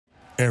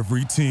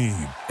Every team,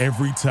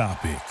 every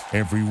topic,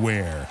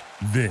 everywhere.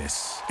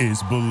 This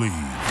is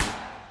Believe.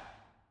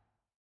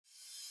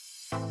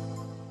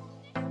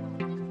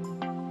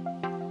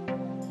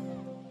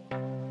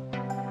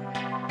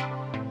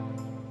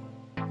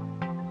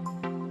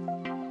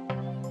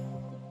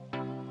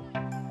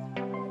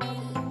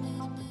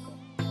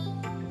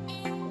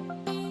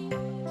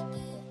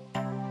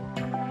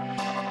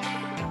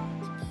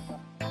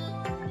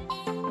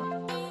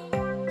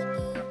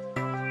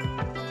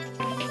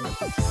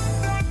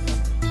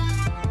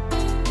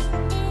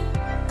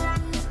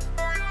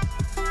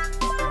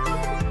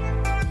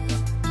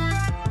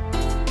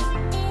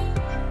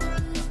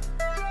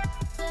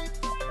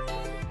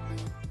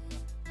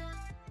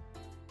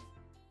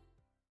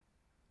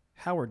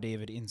 Howard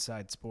David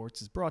Inside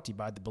Sports is brought to you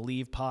by the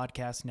Believe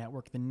Podcast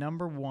Network, the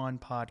 #1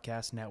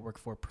 podcast network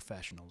for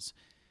professionals.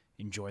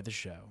 Enjoy the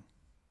show.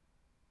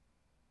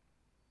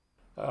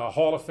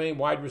 Hall of Fame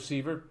wide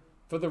receiver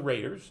for the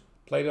Raiders.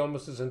 Played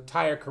almost his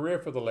entire career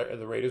for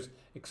the Raiders,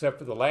 except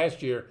for the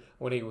last year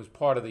when he was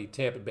part of the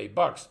Tampa Bay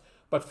Bucks.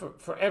 But for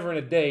forever and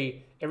a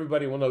day,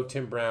 everybody will know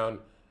Tim Brown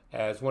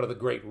as one of the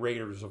great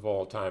Raiders of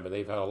all time. And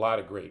they've had a lot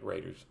of great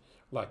Raiders,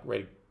 like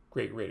great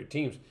Raider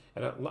teams.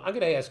 And I'm going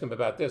to ask him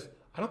about this.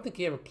 I don't think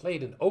he ever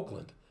played in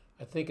Oakland.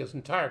 I think his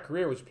entire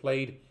career was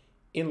played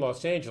in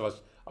Los Angeles.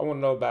 I want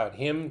to know about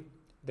him.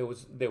 There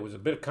was a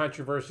bit of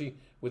controversy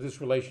with his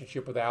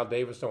relationship with Al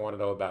Davis. I want to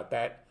know about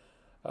that.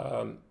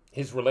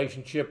 His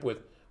relationship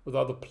with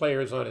other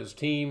players on his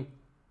team.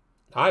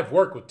 I've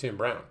worked with Tim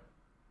Brown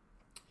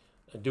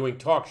doing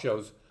talk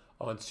shows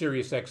on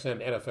Sirius XM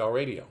NFL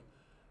radio.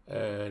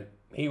 And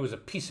he was a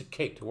piece of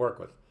cake to work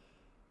with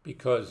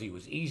because he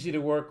was easy to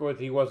work with.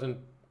 He wasn't,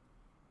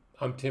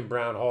 I'm Tim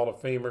Brown, Hall of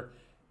Famer.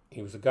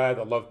 He was a guy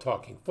that loved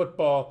talking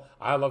football.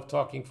 I loved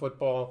talking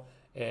football.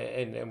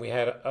 And we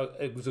had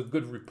it was a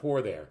good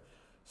rapport there.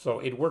 So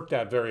it worked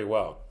out very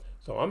well.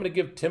 So I'm going to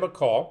give Tim a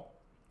call.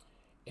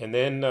 And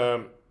then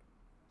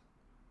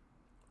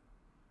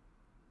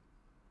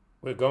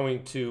we're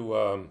going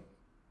to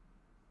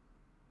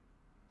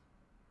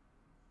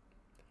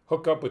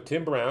hook up with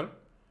Tim Brown.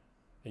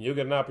 And you'll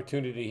get an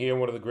opportunity to hear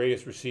one of the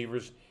greatest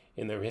receivers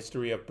in the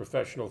history of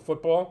professional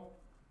football.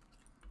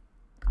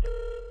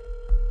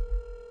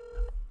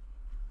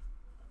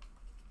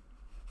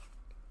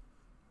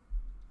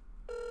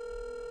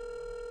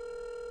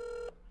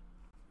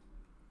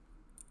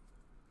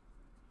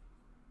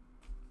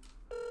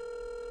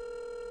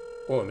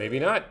 Or maybe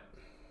not.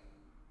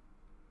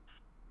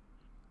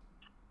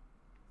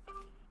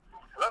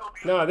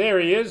 No, there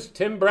he is.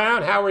 Tim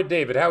Brown, Howard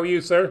David. How are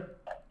you, sir?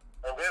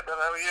 I'm good, man.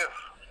 How are you?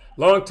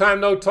 Long time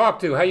no talk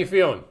to. How you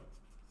feeling?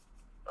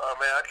 Oh,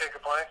 man, I can't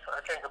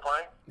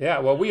complain. Yeah,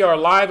 well, we are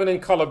live and in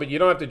color, but you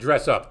don't have to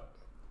dress up.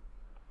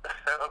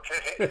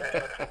 Okay.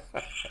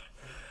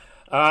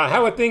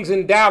 How are things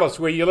in Dallas,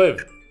 where you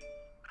live?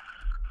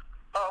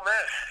 Oh, man,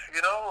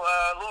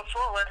 a little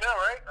slow right now,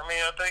 right? I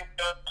mean, I think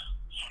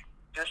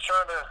just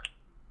trying to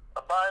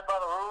abide by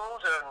the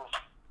rules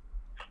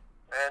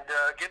and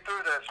get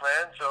through this,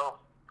 man. So,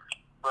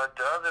 but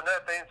other than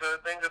that,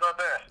 things are not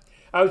bad.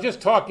 I was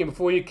just talking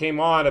before you came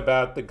on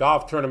about the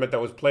golf tournament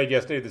that was played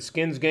yesterday, the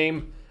Skins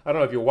game. I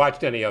don't know if you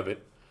watched any of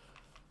it.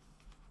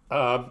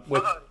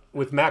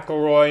 With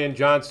McIlroy and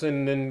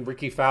Johnson and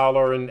Ricky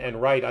Fowler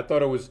and Wright. I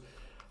thought it was.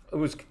 I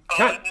didn't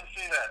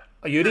see that.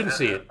 Oh, you didn't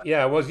see it?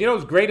 Yeah, it was. You know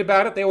what's great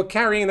about it? They were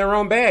carrying their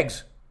own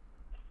bags.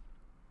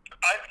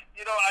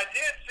 I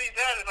did see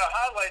that in a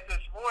highlight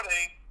this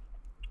morning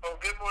on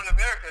Good Morning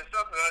America.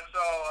 Something I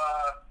saw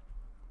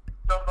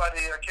somebody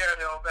carrying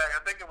their own bag. I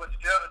think it was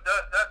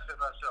Dustin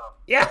I saw.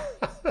 Yeah,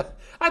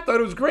 I thought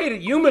it was great.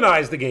 It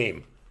humanized the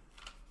game.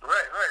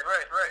 Right.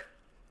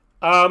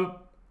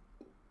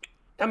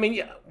 I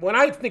mean, when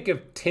I think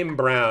of Tim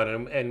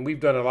Brown, and we've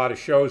done a lot of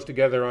shows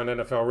together on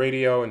NFL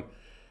radio,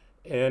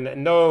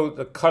 and know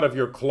the cut of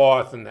your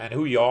cloth and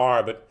who you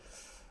are, but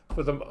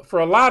for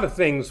a lot of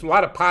things, a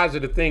lot of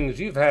positive things,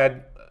 you've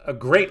had a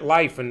great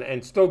life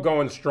and still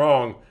going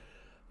strong.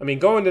 I mean,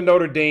 going to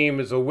Notre Dame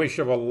is a wish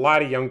of a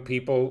lot of young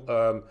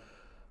people.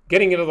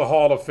 Getting into the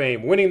Hall of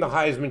Fame, winning the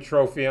Heisman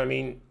Trophy. I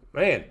mean,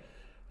 man.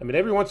 I mean,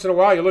 every once in a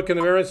while you look in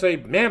the mirror and say,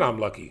 man, I'm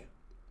lucky.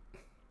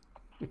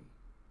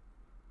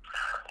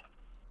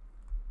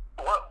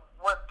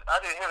 What? I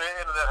didn't hear the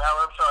end of that,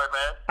 Howard. I'm sorry,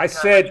 man.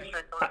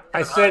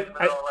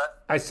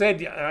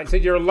 I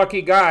said you're a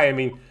lucky guy. I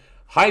mean,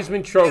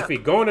 Heisman Trophy,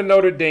 going to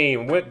Notre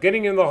Dame,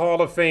 getting in the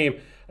Hall of Fame.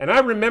 And I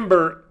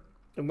remember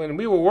when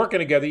we were working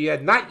together, you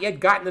had not yet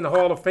gotten in the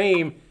Hall of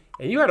Fame,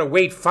 and you had to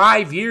wait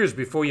 5 years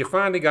before you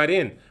finally got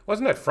in.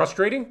 Wasn't that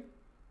frustrating?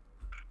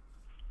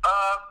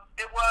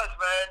 It was,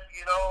 man.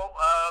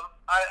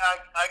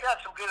 I got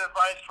some good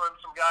advice from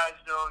some guys,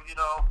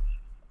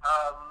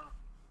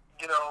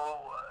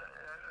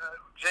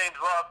 James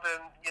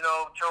Lofton,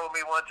 told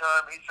me one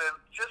time, he said,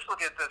 just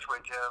look at it this way,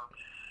 Jim.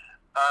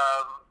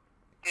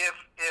 If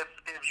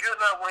you're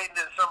not waiting,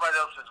 then somebody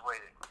else is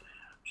waiting.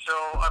 So,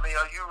 I mean,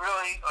 are you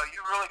really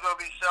going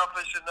to be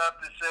selfish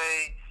enough to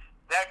say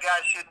that guy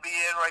shouldn't be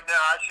in right now,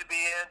 I should be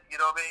in? You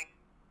know what I mean?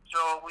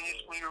 So when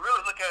you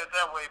really look at it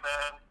that way,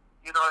 man,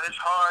 you know, it's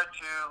hard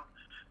to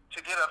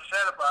get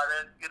upset about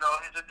it. You know,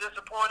 is it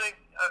disappointing?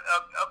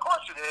 Of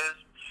course it is.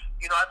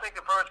 You know, I think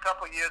the first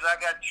couple of years I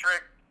got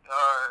tricked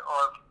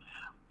or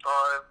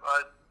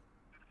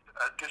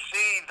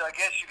deceived, I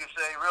guess you could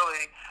say,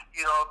 really,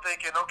 you know,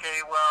 thinking, okay,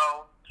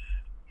 well,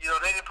 you know,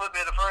 they didn't put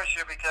me in the first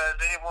year because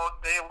they didn't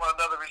want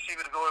another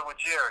receiver to go in with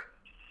Jerry.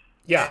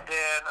 Yeah. And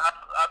then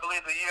I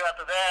believe the year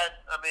after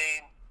that, I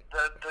mean,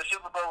 the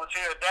Super Bowl was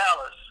here in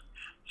Dallas.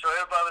 So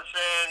everybody was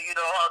saying, you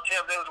know, oh,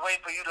 Tim, they was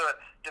waiting for you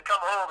to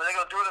come home and they're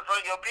going to do it in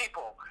front of your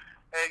people.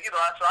 And, you know,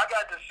 so I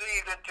got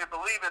deceived into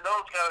believing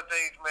those kind of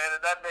things, man,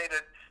 and that made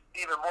it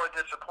even more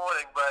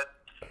disappointing. But,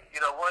 you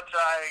know, once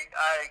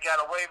I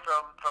got away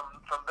from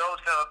those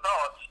kind of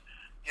thoughts,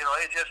 you know,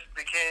 it just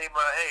became,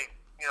 hey,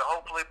 you know,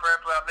 hopefully,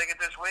 prayerfully, I'll make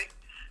it this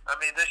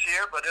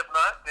year. But if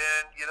not,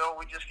 then, you know,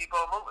 we just keep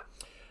on moving.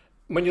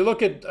 When you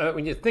look at,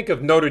 when you think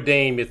of Notre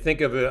Dame, you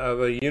think of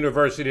a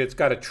university that's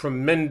got a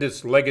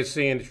tremendous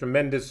legacy and a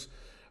tremendous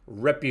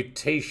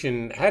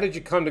reputation. How did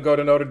you come to go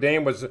to Notre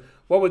Dame?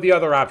 What were the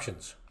other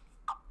options?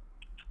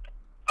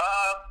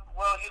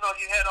 Well, you know,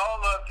 you had all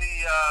of the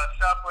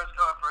Southwest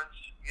Conference,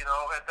 you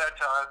know, at that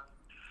time.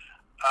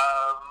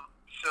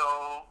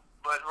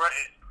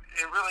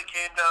 It really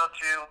came down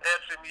to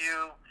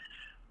SMU,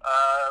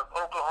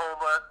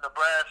 Oklahoma,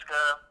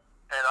 Nebraska,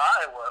 and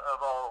Iowa of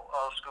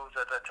all schools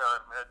at that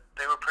time.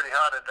 They were pretty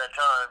hot at that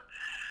time.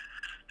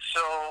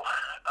 So,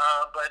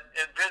 but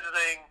in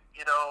visiting,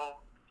 you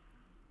know,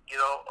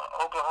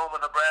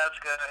 Oklahoma,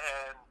 Nebraska,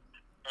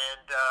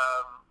 and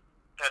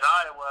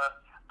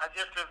Iowa, I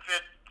just didn't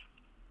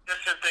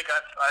think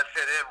I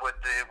fit in with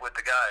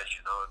the guys.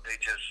 You know, they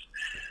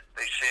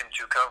seemed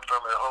to come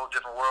from a whole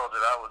different world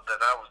that I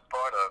was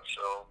part of.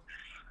 So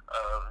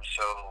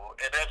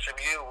and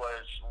SMU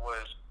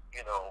was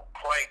you know,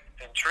 quite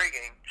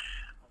intriguing,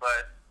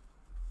 but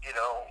you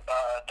know,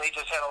 they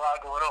just had a lot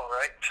going on,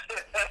 right?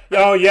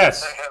 Oh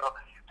yes. They had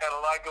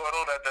a lot going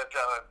on at that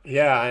time.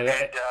 Yeah, and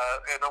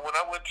when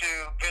I went to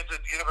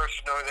visit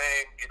University of Notre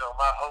Dame, you know,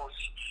 my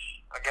host,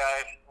 a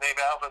guy named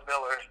Alvin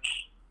Miller,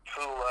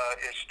 who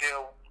is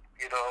still,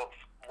 you know,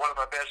 one of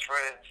my best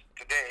friends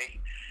today.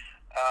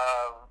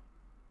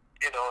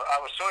 You know, I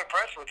was so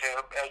impressed with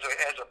him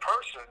as a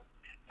person,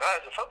 not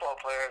as a football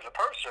player, as a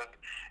person.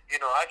 You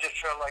know, I just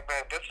felt like,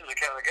 man, this is the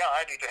kind of guy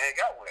I need to hang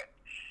out with.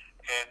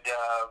 And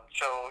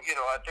so, you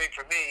know, I think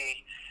for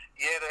me,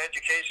 yeah, the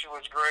education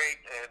was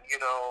great, and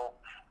you know,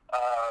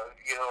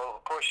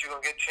 of course, you're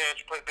gonna get a chance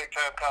to play big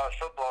time college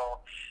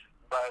football,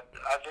 but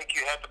I think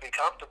you have to be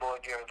comfortable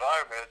in your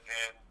environment,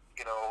 and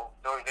you know,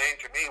 Notre Dame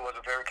to me was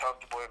a very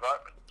comfortable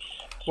environment.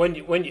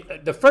 When you,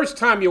 the first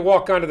time you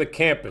walk onto the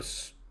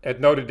campus at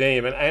Notre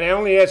Dame, and I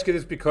only ask you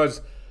this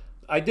because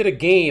I did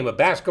a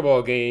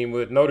basketball game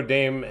with Notre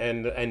Dame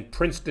and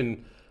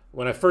Princeton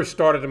when I first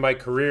started in my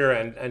career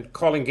and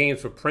calling games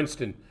for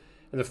Princeton.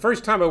 And the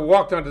first time I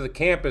walked onto the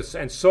campus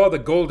and saw the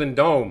Golden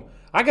Dome,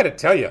 I got to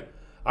tell you,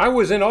 I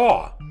was in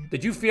awe.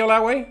 Did you feel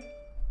that way?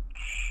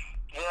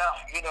 Yeah,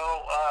 you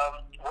know,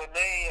 when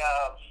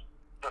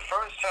the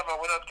first time I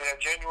went up there,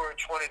 January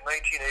 20,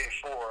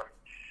 1984,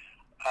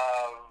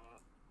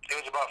 it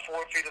was about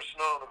 4 feet of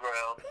snow on the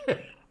ground.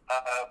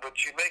 But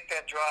you make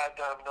that drive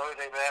down Notre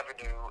Dame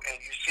Avenue, and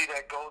you see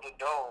that Golden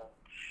Dome.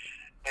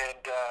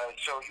 And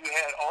so you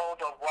had all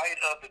the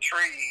white of the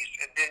trees,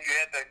 and then you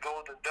had that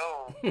Golden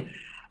Dome,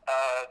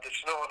 the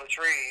snow on the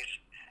trees.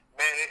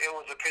 Man, it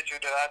was a picture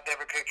that I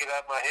never could get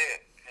out of my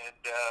head.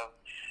 And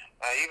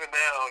even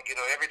now, you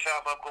know, every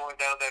time I'm going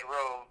down that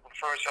road, the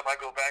first time I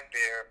go back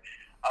there,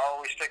 I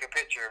always take a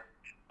picture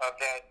of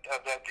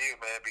that view,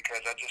 man,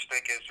 because I just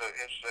think it's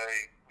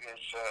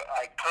a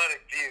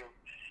iconic view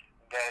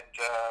that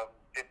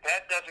if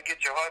that doesn't get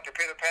your heart to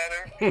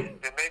pitter-patter,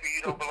 then maybe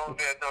you don't belong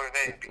there at Notre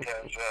Dame,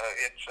 because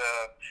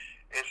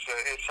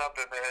it's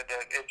something, man,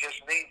 that it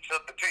just means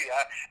something to you.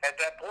 At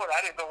that point,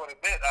 I didn't know what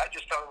it meant. I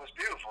just thought it was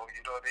beautiful,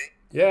 you know what I mean?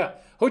 Yeah.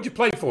 Who'd you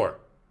play for?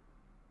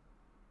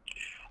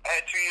 I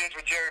had 2 years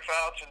with Jerry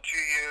Fouts and 2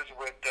 years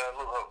with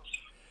Lou Holtz.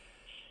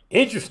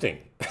 Interesting.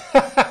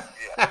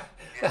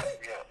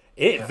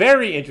 Yeah.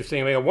 Very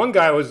interesting. I mean, one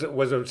guy was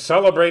a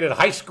celebrated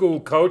high school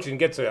coach and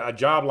gets a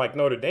job like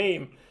Notre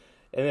Dame.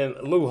 And then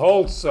Lou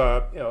Holtz,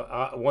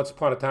 once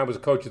upon a time was a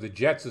coach of the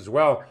Jets as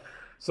well.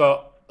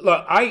 So,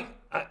 look, I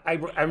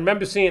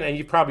remember seeing, and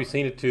you've probably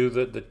seen it too,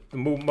 the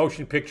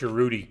motion picture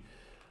Rudy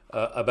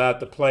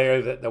about the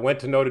player that went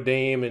to Notre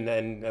Dame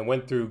and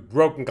went through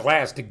broken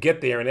glass to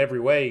get there in every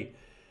way.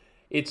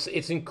 It's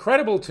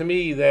incredible to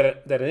me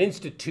that an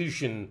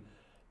institution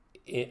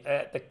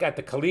at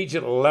the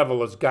collegiate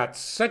level has got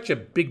such a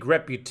big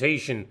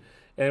reputation,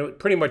 and it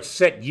pretty much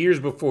set years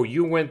before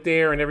you went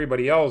there and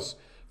everybody else,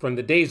 from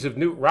the days of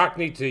Knute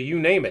Rockne to you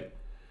name it.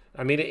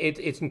 I mean,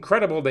 it's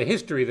incredible the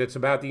history that's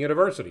about the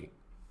university.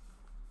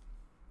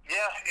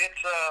 Yeah,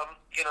 it's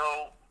you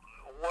know,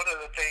 one of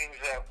the things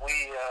that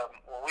we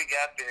when we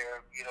got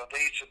there, you know,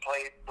 they used to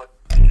play what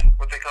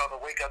they call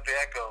the Wake Up the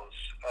Echoes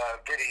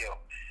video,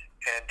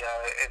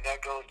 And that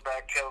goes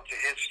back, tells the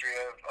history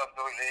of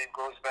Notre Dame,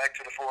 goes back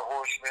to the Four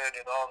Horsemen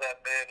and all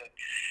that, man. And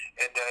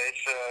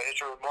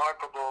it's a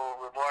remarkable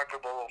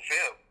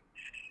film,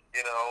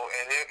 you know.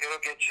 And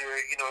it'll get you,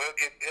 you know,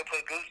 it'll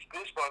put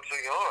goosebumps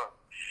on your arm.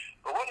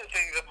 But one of the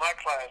things that my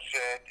class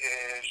said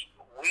is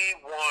we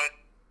want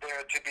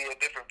there to be a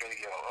different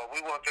video, or we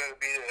want there to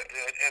be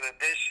an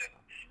addition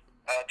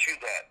to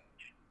that.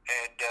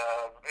 And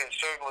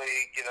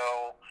certainly, you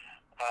know,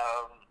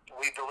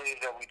 we believe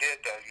that we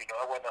did that. You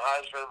know, I won the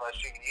Heisman my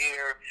senior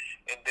year,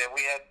 and then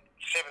we had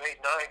 7, 8,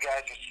 9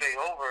 guys that stayed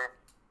over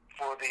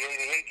for the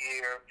 '88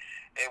 year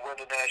and win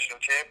the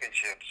national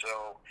championship.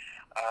 So,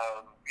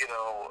 you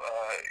know,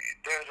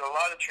 there's a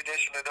lot of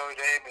tradition at Notre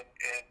Dame,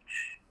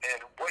 and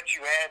what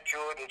you add to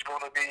it is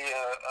going to be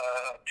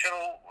a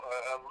tittle,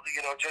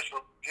 you know, just a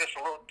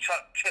little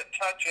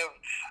touch of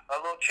a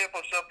little tip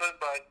or something,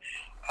 but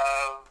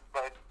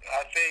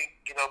I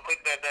think, you know,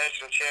 putting that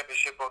national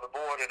championship on the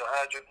board and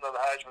another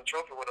Heisman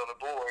Trophy win on the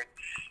board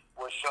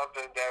was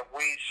something that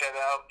we set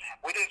out.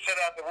 We didn't set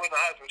out to win the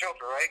Heisman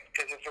Trophy, right?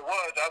 Because if it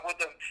was, I would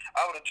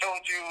have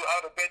told you, I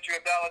would have bet you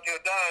 $1 to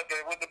a dime that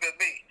it wouldn't have been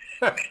me.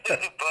 But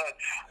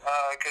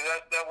because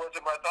that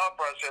wasn't my thought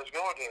process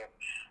going there.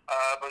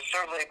 But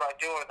certainly by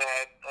doing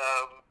that,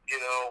 you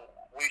know,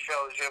 we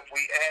felt as if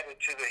we added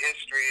to the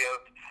history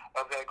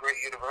of that great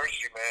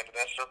university, man, and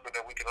that's something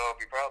that we can all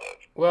be proud of.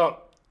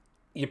 Well,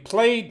 you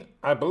played,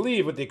 I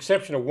believe, with the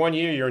exception of 1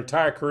 year, your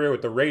entire career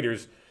with the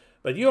Raiders,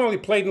 but you only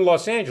played in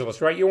Los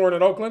Angeles, right? You weren't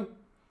in Oakland?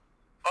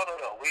 Oh, no.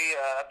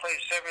 I played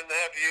 7.5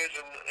 years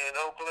in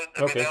Oakland,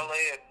 okay. In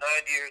L.A., and 9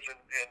 years in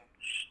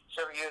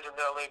 7 years in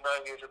L.A.,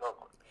 9 years in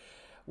Oakland.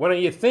 When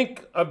you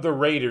think of the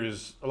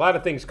Raiders, a lot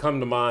of things come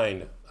to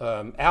mind.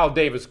 Al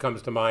Davis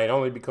comes to mind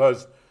only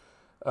because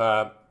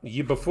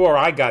before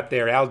I got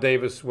there, Al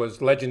Davis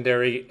was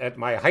legendary at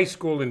my high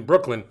school in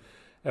Brooklyn,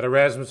 at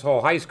Erasmus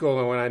Hall High School.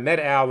 And when I met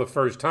Al the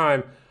first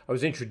time, I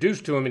was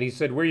introduced to him, and he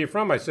said, "Where are you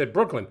from?" I said,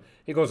 "Brooklyn."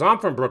 He goes, "I'm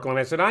from Brooklyn."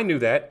 I said, "I knew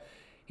that."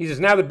 He says,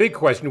 "Now the big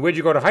question, where'd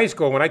you go to high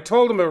school?" When I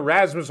told him at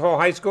Erasmus Hall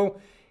High School,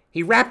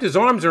 he wrapped his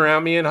arms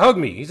around me and hugged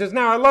me. He says,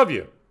 "Now I love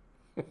you."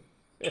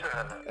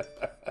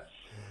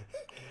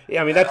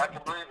 Yeah, I mean, I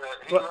can believe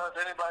that. He loves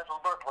anybody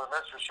from Brooklyn,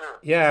 that's for sure.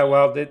 Yeah,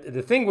 well,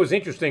 the thing was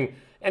interesting.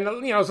 And, you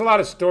know, there's a lot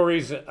of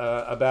stories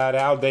about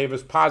Al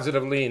Davis,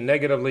 positively and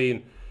negatively.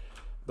 And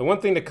the one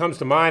thing that comes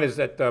to mind is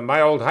that my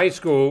old high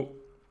school,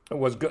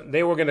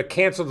 they were going to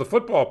cancel the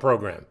football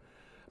program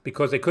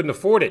because they couldn't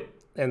afford it.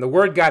 And the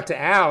word got to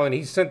Al, and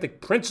he sent the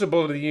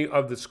principal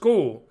of the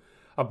school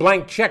a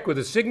blank check with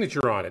a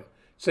signature on it.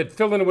 Said,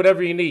 "Fill in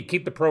whatever you need,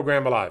 keep the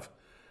program alive,"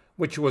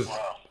 which was,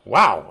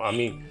 wow. I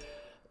mean,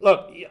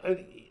 look,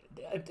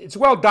 it's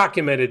well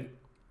documented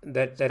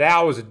that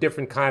Al was a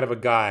different kind of a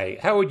guy.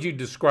 How would you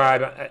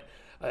describe,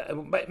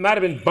 it might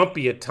have been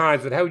bumpy at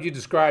times, but how would you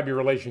describe your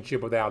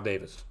relationship with Al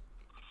Davis?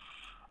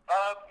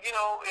 You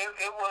know,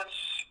 it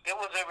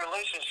was a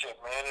relationship,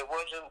 man. It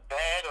wasn't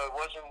bad or it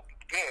wasn't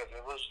good.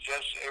 It was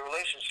just a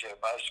relationship.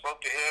 I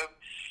spoke to him.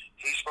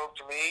 He spoke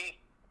to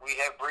me. We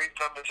had brief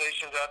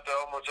conversations after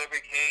almost every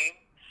game.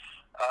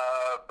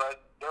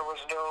 But there was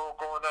no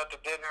going out to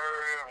dinner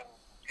and,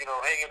 you know,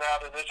 hanging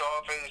out in his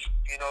office,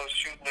 you know,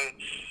 shooting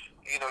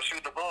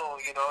the bull.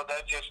 You know,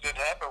 that just didn't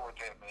happen with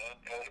him, man,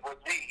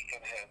 with me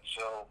and him.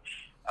 So,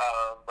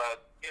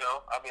 but, you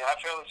know, I mean, I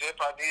feel as if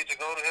I needed to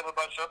go to him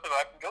about something,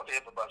 I can go to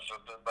him about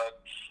something.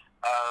 But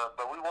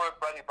we weren't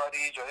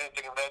buddies or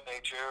anything of that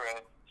nature.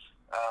 And,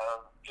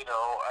 you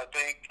know, I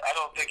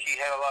don't think he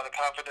had a lot of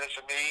confidence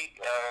in me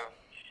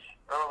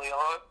early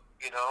on,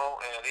 you know,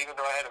 and even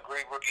though I had a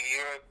great rookie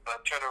year, I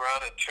turned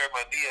around and tear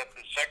my knee up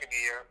the second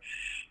year,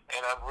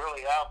 and I'm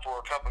really out for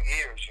a couple of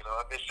years. You know,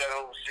 I missed that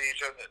whole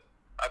season.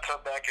 I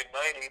come back in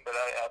 90, but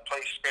I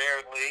played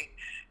sparingly,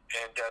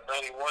 and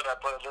 91 I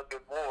played a little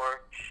bit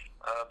more.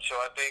 So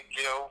I think,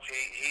 you know,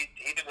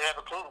 he didn't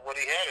have a clue what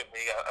he had in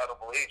me, I don't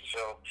believe.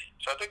 So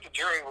I think the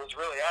jury was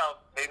really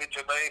out maybe to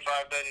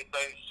 95,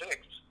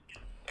 96.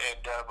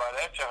 And by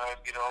that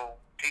time, you know,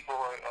 people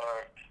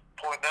are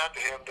pointing out to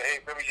him that, hey,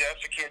 remember,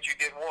 that's the kid you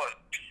didn't want.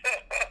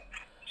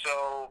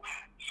 So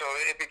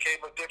it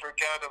became a different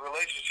kind of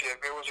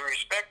relationship. It was a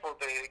respectful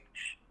thing,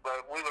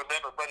 but we were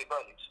never buddies.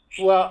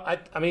 Well,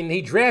 I mean,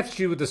 he drafts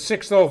you with the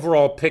 6th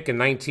overall pick in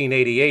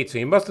 1988, so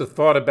he must have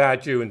thought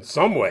about you in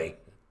some way.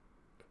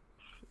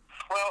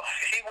 Well,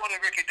 he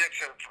wanted Ricky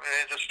Dixon.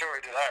 It's a story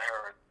that I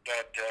heard,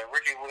 that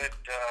Ricky went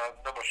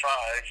number 5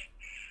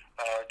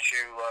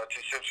 to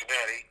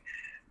Cincinnati.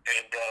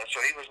 And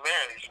so he was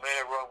mad. He was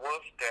mad at Ron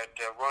Wolf that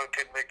Ron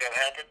couldn't make that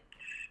happen.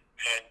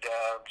 And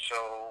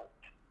so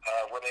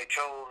when they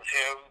told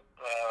him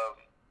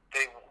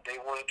they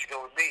wanted to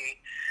go with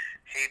me,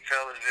 he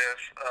felt as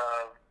if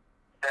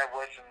that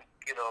wasn't,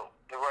 you know,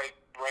 the right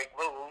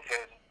move.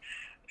 And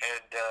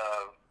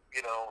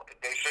you know,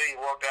 they say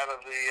he walked out of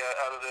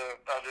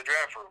the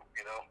draft room.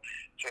 You know,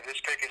 so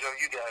this pick is on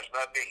you guys,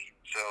 not me.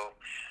 So,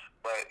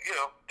 but you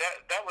know,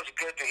 that was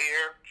good to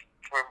hear.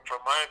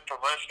 From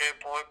my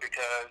standpoint,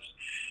 because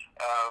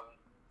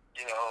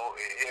You know,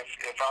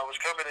 if I was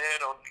coming in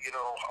on,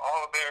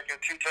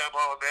 All-American, two-time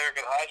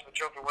All-American, Heisman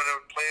Trophy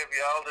winner, player of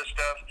all this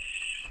stuff,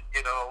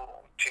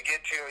 to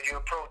get to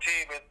your pro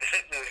team and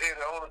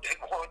the owner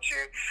didn't want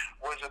you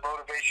was the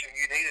motivation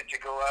you needed to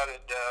go out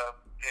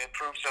and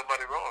prove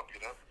somebody wrong,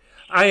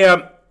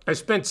 I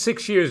spent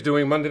 6 years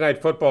doing Monday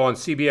Night Football on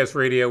CBS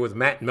Radio with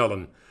Matt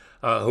Millen,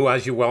 who,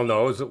 as you well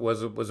know,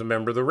 was a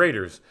member of the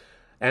Raiders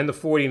and the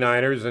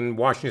 49ers and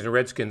Washington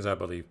Redskins, I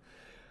believe.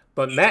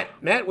 But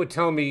Matt would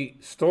tell me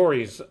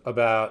stories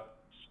about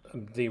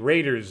the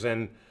Raiders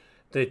and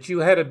that you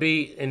had to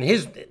be,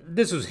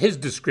 this was his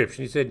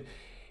description. He said,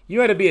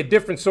 you had to be a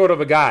different sort of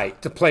a guy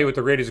to play with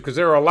the Raiders because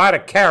there are a lot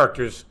of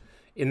characters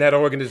in that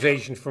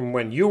organization from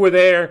when you were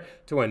there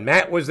to when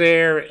Matt was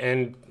there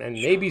and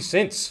maybe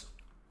since.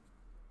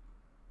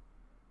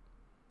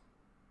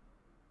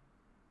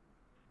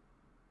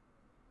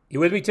 You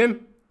with me,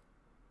 Tim?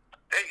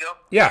 There you go.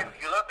 Yeah.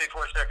 You left me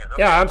for a second.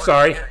 Okay. Yeah, I'm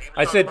sorry. Yeah,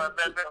 I said,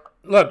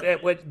 look,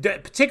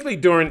 particularly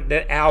during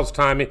Al's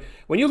time,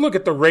 when you look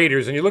at the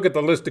Raiders and you look at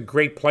the list of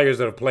great players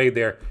that have played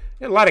there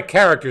a lot of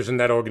characters in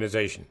that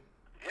organization.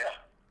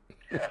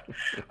 Yeah. And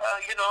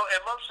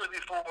mostly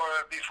before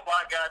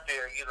I got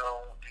there, you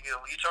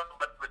talk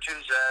about the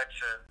Matuzaks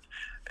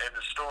and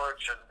the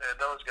Storks and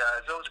those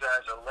guys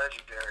are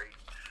legendary.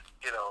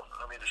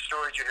 The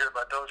stories you hear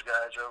about those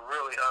guys are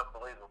really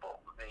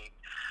unbelievable.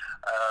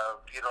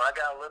 I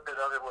got a little bit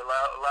of it when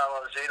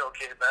Lyle Alzado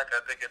came back,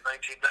 I think in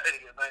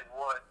 1990 and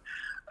 91.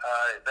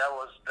 That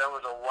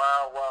was a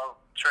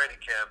wild training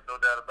camp, no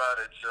doubt about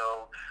it.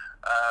 So,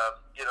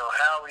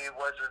 Howie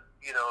wasn't,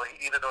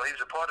 even though he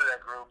was a part of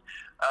that group,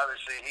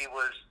 obviously he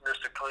was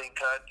Mr. Clean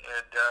Cut,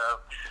 and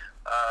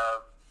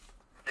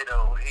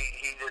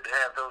he didn't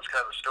have those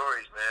kind of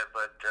stories, man.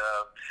 But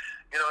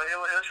it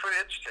was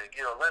pretty interesting.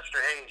 Lester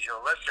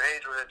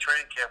Hayes was in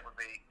training camp with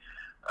me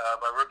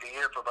my rookie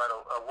year for about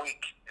a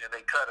week, and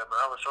they cut him.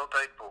 I was so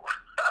thankful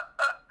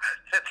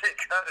that they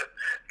cut him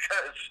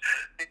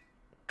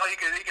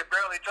because he could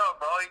barely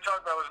talk, but all he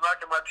talked about was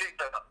knocking my teeth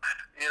out.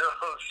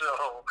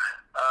 So,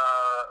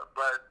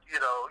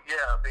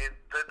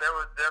 there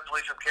were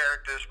definitely some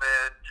characters,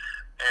 man,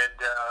 and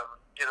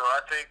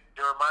I think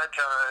during my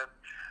time,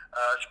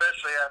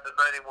 especially after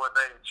 91,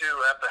 92,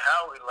 after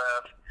Howie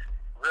left,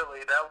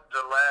 really that was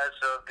the last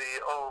of the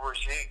old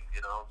regime,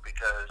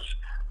 because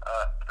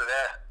after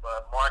that,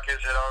 Marcus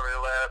had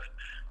already left.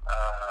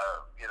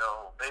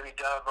 Maybe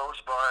Don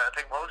Mosbar. I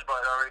think Mosbar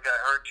had already got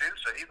hurt too,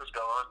 so he was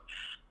gone.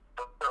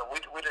 But we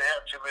didn't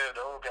have too many of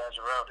the old guys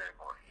around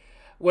anymore.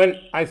 When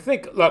I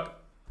think, look,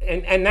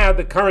 and now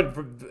the current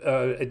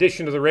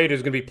edition of the Raiders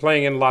is going to be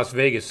playing in Las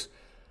Vegas,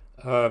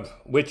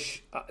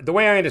 which, the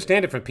way I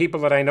understand it from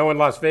people that I know in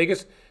Las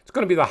Vegas, it's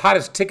going to be the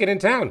hottest ticket in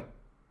town.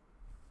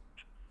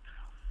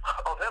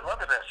 Oh, they're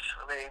loving this.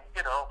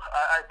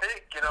 I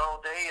think,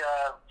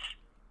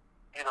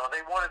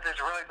 they wanted this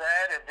really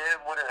bad, and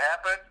then when it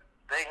happened,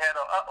 they had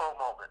an uh-oh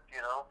moment,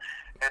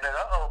 And that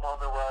uh-oh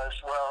moment was,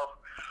 well,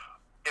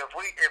 if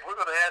we're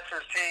going to ask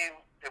this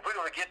team, if we're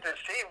going to get this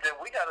team, then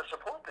we got to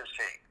support this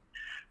team.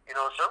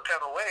 Some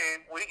kind of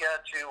way, we got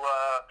to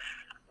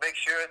make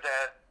sure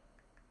that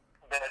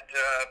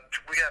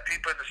we got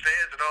people in the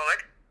stands and all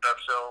that stuff.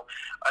 So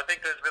I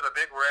think there's been a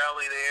big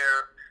rally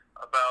there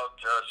about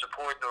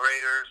supporting the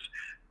Raiders,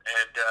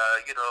 and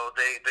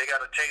they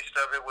got a taste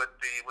of it with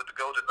the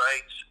Golden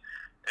Knights,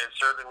 and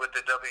certainly with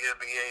the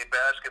WNBA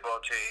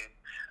basketball team.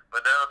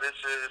 But now this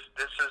is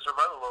the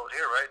mother load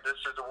here, right? This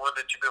is the one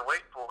that you've been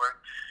waiting for,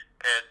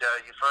 and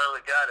you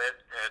finally got it.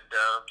 And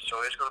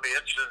so it's going to be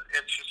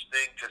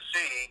interesting to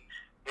see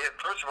if,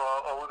 first of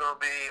all, our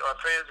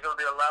fans are going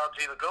to be allowed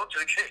to even go to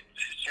the games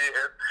this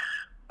year.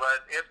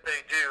 But if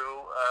they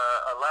do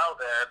allow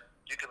that,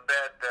 you can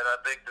bet that I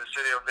think the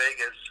city of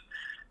Vegas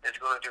is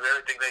going to do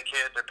everything they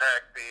can to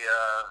pack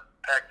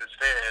the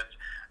stands,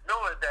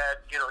 knowing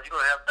that you're going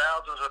to have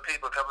thousands of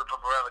people coming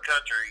from around the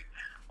country,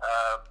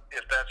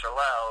 if that's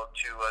allowed,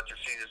 to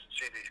see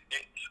these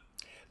games.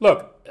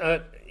 Look,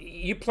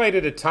 you played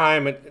at a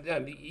time,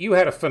 you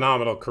had a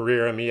phenomenal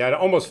career. You had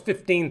almost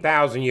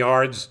 15,000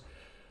 yards,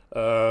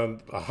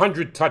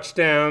 100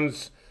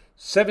 touchdowns,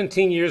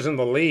 17 years in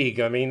the league.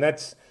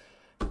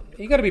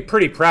 You got to be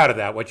pretty proud of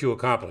that, what you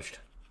accomplished.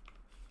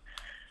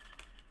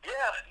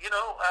 Yeah,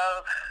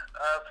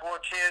 for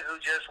a kid who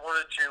just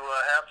wanted to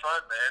have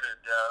fun, man,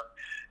 and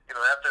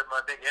after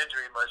my big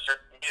injury, my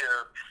second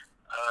year,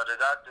 the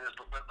doctors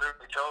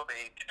literally told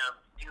me, Tim,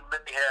 you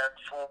may have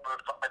 4 or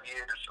 5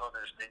 years on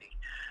this knee,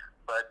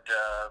 but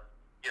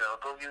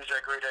go use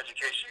that great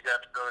education you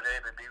got to Notre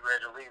Dame and be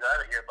ready to leave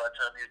out of here by the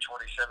time you're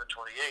 27,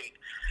 28,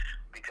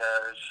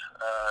 because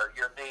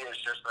your knee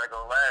is just not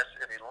going to last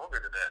any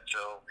longer than that.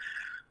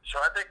 So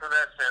I think from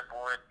that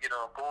standpoint,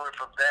 going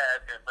from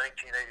that in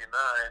 1989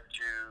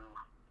 to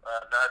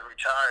not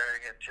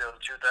retiring until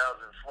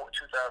 2005,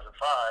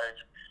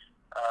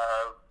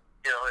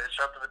 it's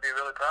something to be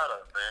really proud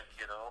of, man.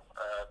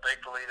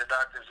 Thankfully the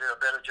doctors did a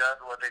better job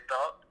than what they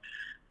thought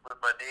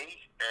with my knee,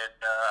 and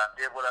I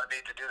did what I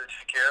need to do to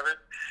take care of it.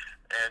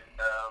 And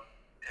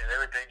and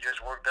everything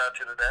just worked out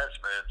to the best,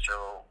 man.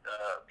 So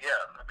yeah,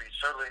 I mean,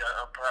 certainly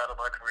I'm proud of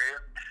my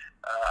career.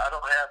 I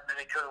don't have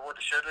many coulda,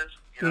 woulda, shouldas.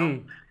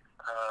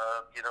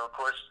 Of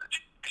course, the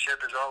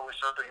championship is always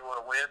something you want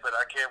to win, but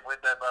I can't win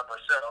that by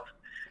myself.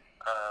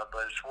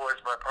 But as far as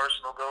my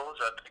personal goals,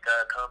 I think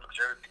I accomplished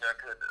everything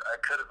I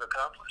could have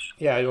accomplished.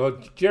 Yeah, well,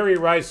 Jerry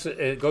Rice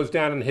goes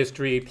down in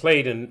history. He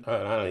played in I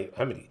don't know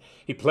how many.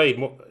 He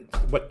played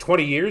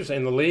 20 years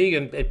in the league,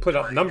 and it put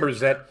up numbers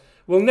that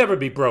will never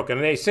be broken.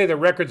 And they say the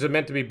records are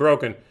meant to be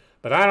broken,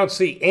 but I don't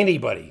see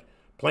anybody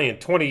playing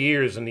 20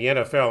 years in the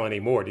NFL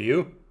anymore. Do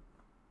you?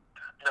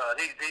 No,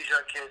 these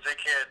young kids, they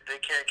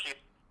can't keep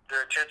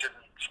their attention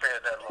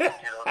span that long.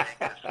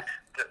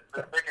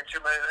 They're making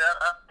too many.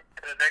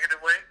 In a negative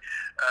way,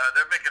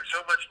 they're making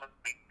so much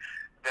money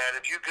that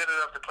if you're good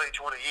enough to play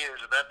 20 years,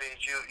 and that means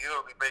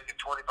you'll be making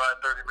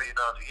 $25-30 million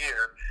a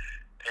year,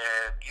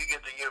 and you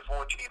get to year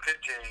 14, 15,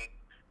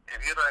 if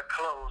you're not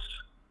close,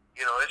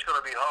 it's going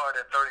to be hard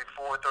at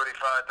 34,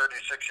 35,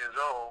 36 years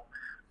old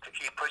to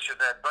keep pushing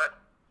that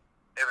button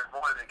every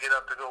morning to get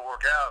up to go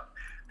work out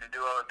and do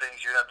all the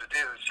things you have to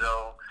do.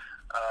 So,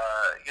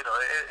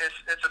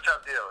 it's a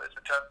tough deal. It's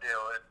a tough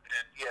deal. And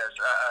yes,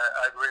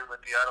 I agree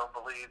with you. I don't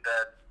believe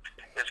that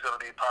it's going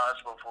to be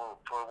possible for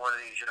one of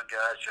these young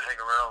guys to hang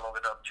around long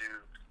enough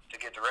to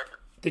get the record.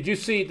 Did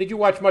you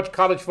watch much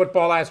college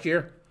football last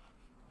year?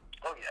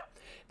 Oh, yeah.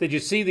 Did you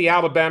see the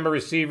Alabama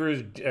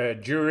receivers,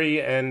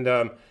 Jury and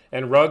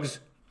Ruggs?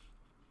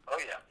 Oh,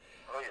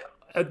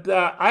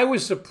 yeah. I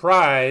was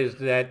surprised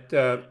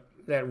that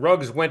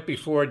Ruggs went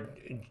before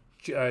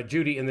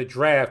Judy in the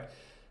draft,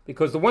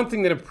 because the one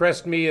thing that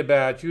impressed me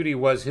about Judy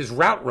was his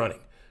route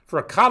running. For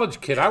a college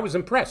kid, I was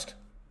impressed.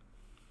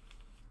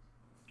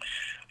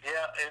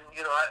 Yeah, and,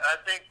 I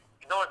think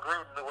knowing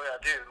Gruden the way I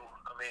do,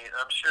 I mean,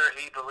 I'm sure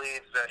he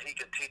believes that he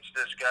can teach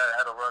this guy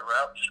how to run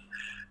routes.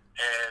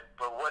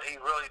 But what he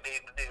really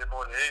needed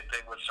more than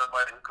anything was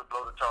somebody who could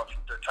blow the top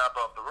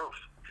off the roof.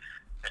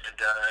 And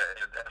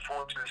at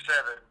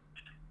 4.27,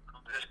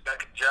 this guy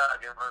can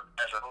jog and run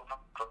as a whole.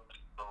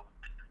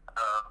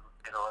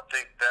 I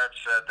think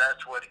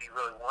that's what he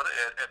really wanted.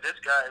 And this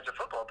guy is a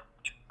football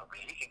player. I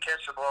mean, he can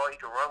catch the ball. He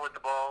can run with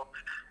the ball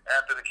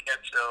after the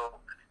catch. So,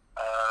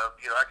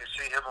 I can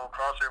see him on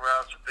crossing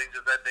routes and things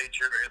of that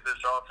nature in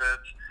this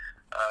offense,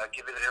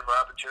 giving him an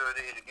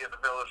opportunity to get in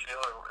the middle of the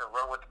field and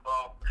run with the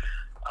ball.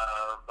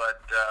 I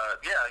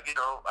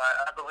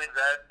believe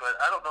that. But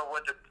I don't know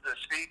what the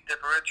speed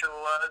differential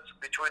was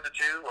between the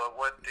two, or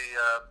what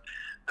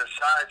the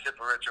size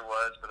differential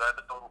was. But I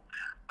know,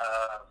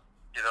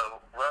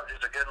 Ruggs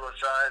is a good little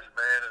size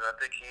man, and I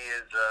think he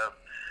is.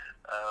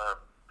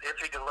 If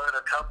he can learn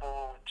a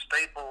couple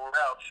staple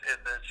routes in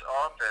this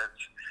offense,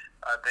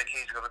 I think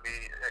he's going to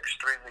be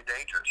extremely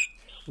dangerous.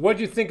 What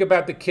do you think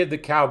about the kid the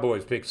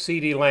Cowboys picked,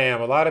 CeeDee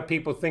Lamb? A lot of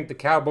people think the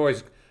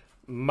Cowboys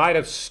might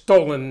have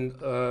stolen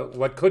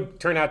what could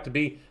turn out to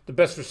be the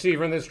best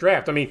receiver in this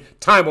draft. I mean,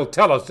 time will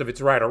tell us if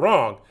it's right or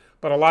wrong,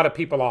 but a lot of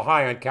people are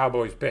high on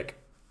Cowboys' pick.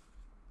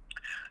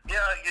 Yeah,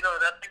 I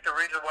think the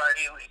reason why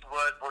he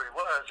was where he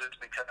was is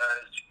because,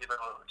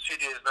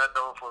 CD is not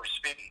known for his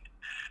speed,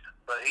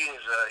 but he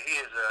is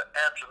an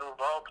absolute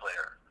ball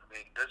player. I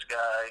mean, this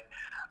guy,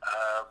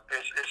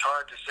 it's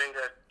hard to say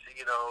that,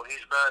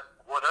 he's not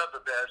one of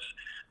the best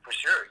for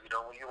sure.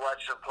 When you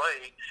watch him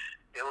play,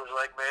 it was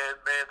like man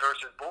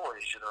versus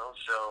boys,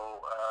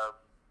 So,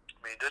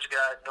 this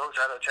guy knows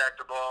how to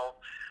attack the ball,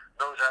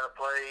 knows how to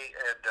play,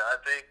 and I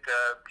think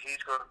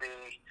he's going to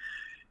be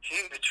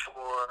huge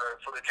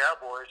for the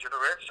Cowboys in the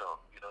red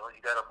zone.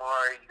 You got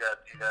Amari, you got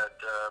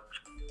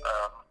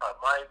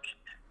Mike,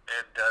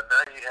 and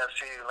now you have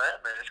CeeDee Lamb.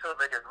 Man, it's going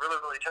to make it really,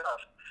 really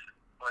tough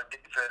on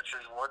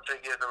defenses once they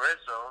get in the red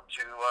zone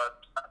to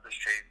stop this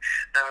team.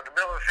 Now in the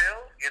middle of the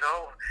field,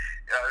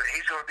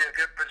 he's going to be a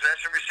good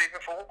possession receiver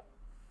for him,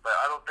 but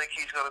I don't think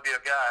he's going to be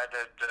a guy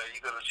that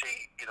you're going to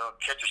see,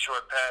 catch a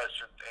short pass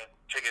and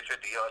take it 50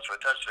 yards for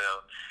a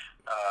touchdown.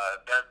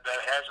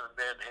 That hasn't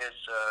been his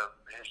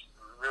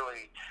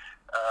really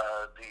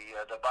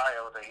the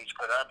bio that he's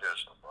put out there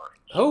so far.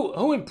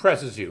 Who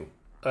impresses you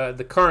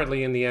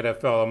currently in the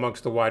NFL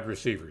amongst the wide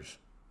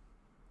receivers?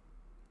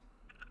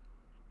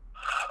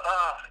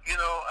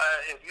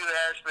 If you had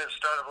asked me at the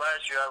start of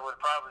last year, I would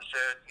have probably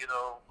said,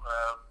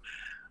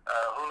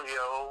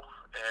 Julio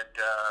and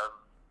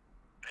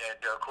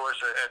of course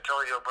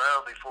Antonio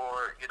Brown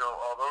before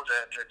all those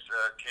antics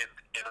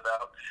came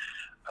about.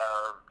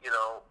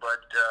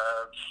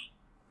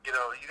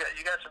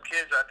 You got some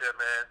kids out there,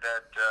 man,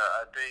 that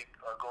I think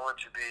are going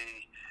to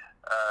be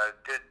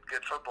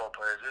good football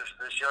players.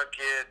 This young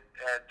kid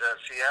at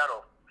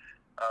Seattle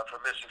from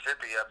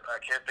Mississippi,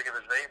 I can't think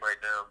of his name right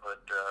now,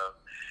 but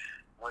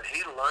when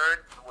he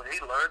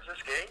learns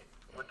this game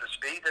with the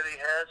speed that he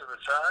has and the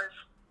size,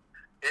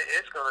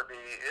 it's going to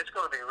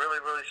be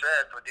really, really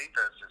sad for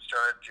defenses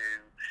trying to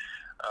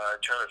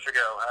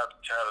figure out how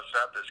to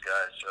stop this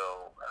guy.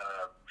 So.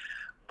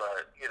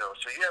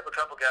 So you have a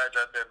couple guys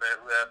out there, man,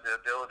 who have the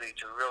ability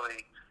to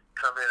really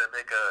come in and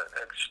make an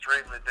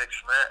extremely big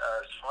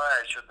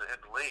splash in the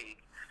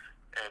league.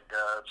 And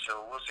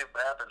so we'll see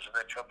what happens in the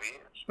next couple of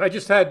years. I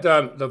just had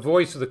the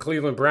voice of the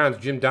Cleveland Browns,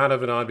 Jim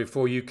Donovan, on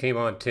before you came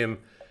on, Tim.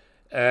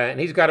 And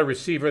he's got a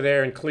receiver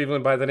there in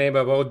Cleveland by the name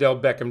of Odell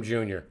Beckham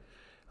Jr.,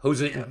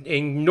 who's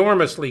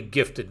enormously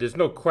gifted. There's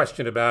no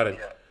question about it.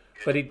 Yeah.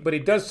 But he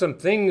does some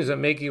things that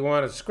make you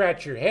want to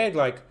scratch your head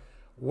like,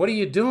 what are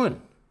you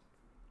doing?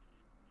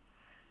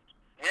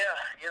 Yeah,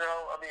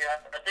 I mean,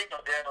 I think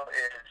Odell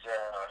is,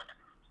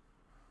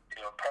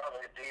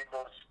 probably the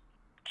most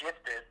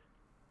gifted,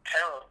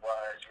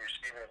 talent-wise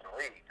receiver in the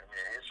league. I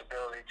mean, his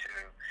ability to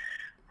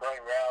run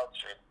routes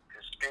and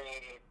his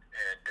speed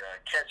and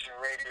catching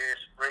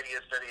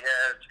radius that he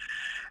has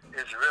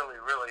is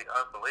really, really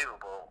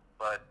unbelievable.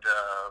 But,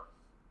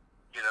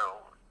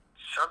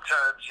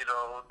 sometimes,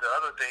 the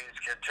other things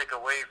can take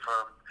away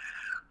from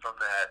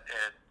that.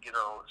 And,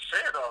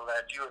 saying all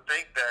that, you would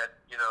think that,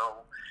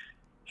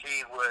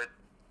 he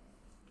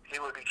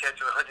would be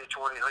catching 120,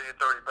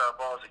 130-pound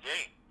balls a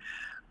game.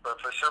 But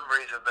for some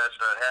reason, that's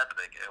not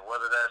happening. And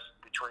whether that's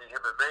between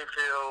him and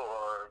Mayfield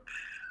or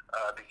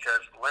because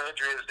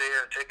Landry is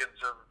there taking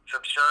some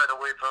shine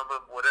away from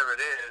him, whatever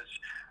it is,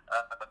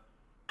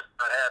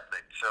 not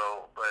happening.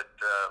 So, but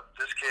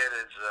this kid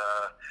is,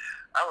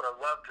 I would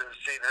have loved to have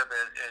seen him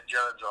in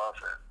John's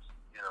offense,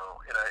 in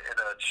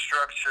a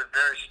structured,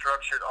 very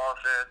structured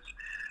offense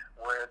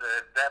where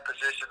that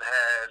position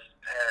has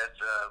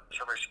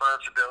some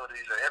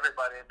responsibilities, and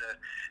everybody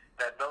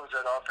that knows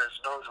that offense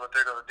knows what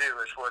they're going to do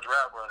as far as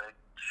route running.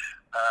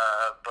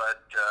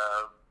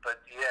 But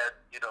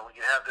yet, when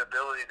you have the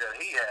ability that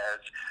he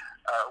has,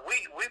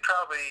 we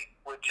probably,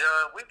 with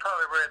John, we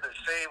probably ran the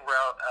same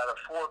route out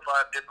of 4 or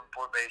 5 different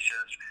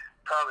formations,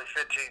 probably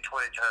 15,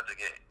 20 times a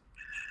game.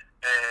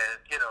 And,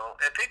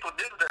 and people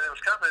knew that it was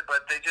coming,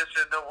 but they just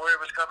didn't know where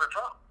it was coming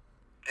from.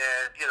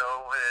 And,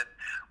 and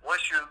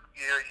once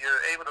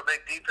you're able to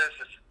make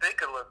defenses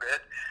think a little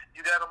bit, you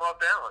got them off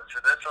balance.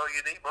 And that's all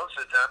you need most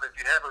of the time. If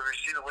you have a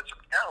receiver with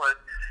some talent,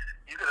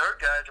 you can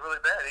hurt guys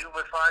really bad, even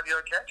with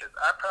 5-yard catches.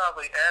 I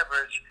probably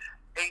average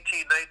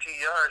 18,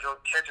 19 yards on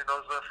catching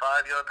those little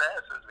 5-yard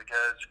passes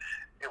because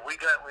if we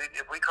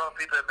called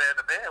people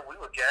man-to-man, we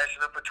were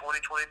gashing them for 20,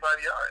 25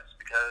 yards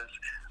because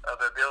of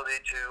the ability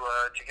to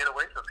get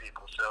away from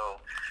people. So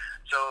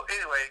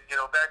anyway,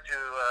 back to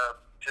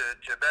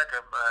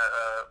Beckham,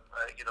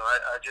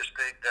 I just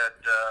think that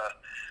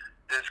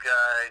this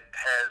guy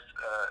has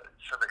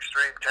some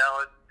extreme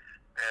talent,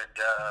 and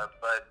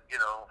but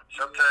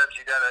sometimes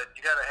you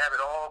gotta have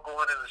it all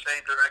going in the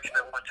same direction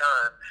at one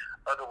time.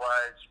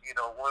 Otherwise,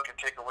 one can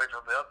take away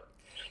from the other.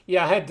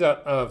 Yeah, I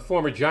had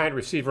former Giant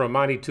receiver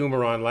Amani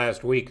Toomer on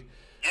last week,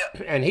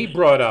 Yeah. and he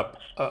brought up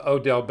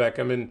Odell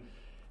Beckham, and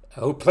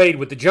who played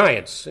with the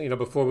Giants,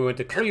 before we went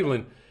to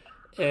Cleveland.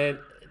 And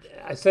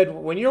I said,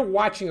 when you're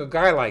watching a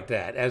guy like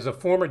that, as a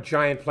former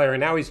Giant player,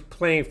 and now he's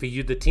playing for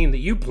you, the team that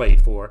you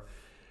played for,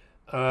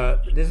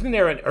 isn't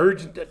there an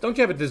urgent, don't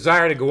you have a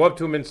desire to go up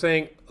to him and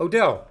saying,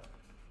 Odell,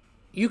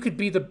 you could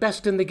be the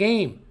best in the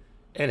game?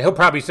 And he'll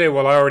probably say,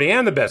 well, I already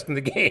am the best in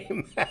the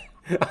game.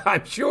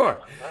 I'm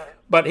sure.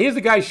 But here's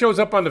the guy who shows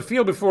up on the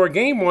field before a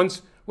game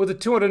once with a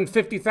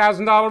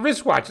 $250,000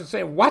 wristwatch and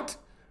saying, what?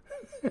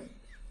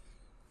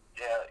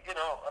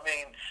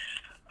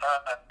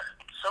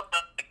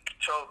 Somebody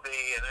told me,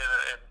 and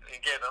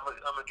again, I'm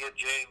gonna give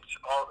James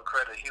all the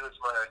credit. He was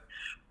my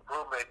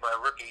roommate my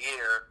rookie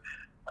year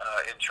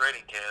in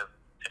training camp,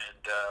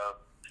 and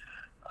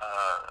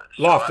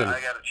Lofton. So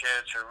I got a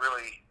chance to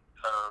really.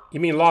 You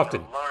mean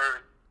Lofton?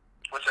 Learn.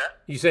 What's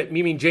that?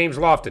 You mean James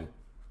Lofton?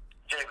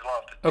 James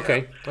Lofton.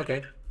 Okay. Yeah.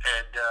 Okay.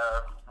 And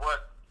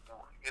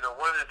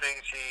one of the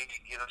things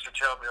he used to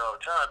tell me all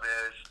the time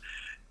is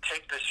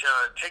take the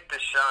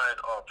shine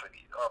off of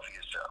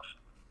yourself.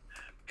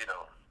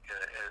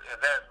 And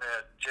that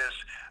meant just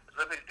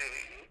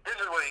this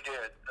is what he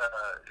did.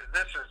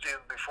 This is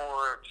even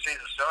before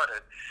season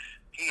started.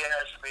 He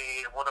asked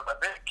me in one of my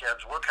band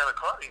camps, what kind of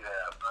car do you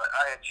have?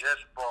 I had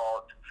just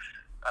bought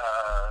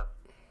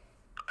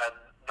a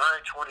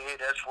 928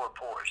 S4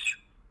 Porsche,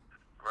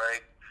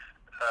 right?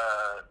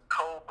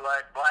 Cold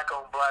black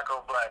on black,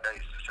 I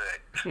used to say.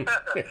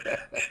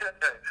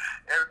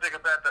 Everything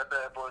about that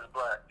bad boy is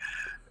black.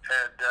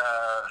 And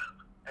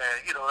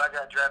I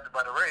got drafted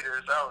by the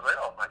Raiders. I was like,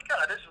 oh my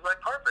God, this is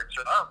like perfect.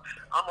 So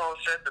I'm all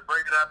set to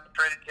bring it out to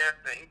training camp,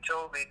 and he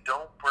told me,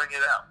 don't bring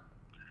it out.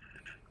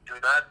 Do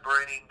not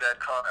bring that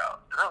car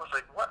out. And I was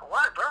like, what?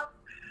 Why, bro?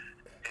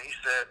 And he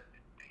said,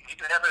 you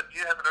haven't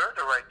earned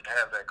the right to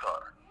have that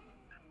car.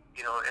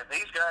 And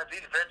these guys,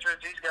 these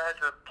veterans, these guys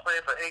have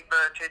played for 8,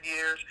 9, 10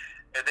 years,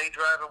 and they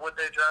driving what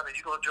they driving.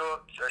 You gonna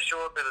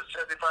show up in a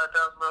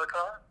 $75,000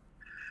 car?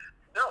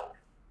 No.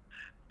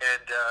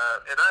 And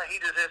I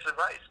heeded his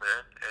advice,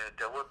 man. And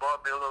we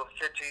bought me a little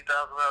 $15,000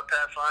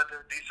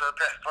 Pathfinder, Nissan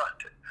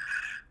Pathfinder.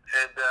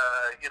 And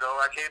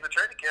I came to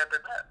training camp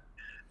in that.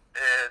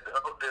 And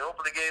the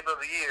opening game of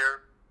the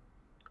year,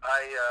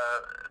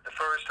 the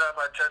first time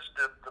I touched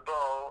the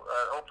ball,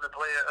 opening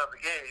play of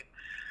the game,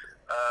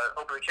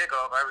 opening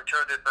kickoff, I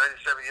returned it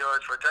 97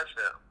 yards for a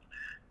touchdown.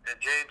 And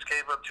James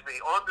came up to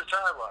me on the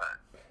sideline,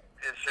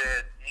 and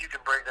said, "You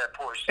can bring that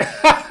Porsche."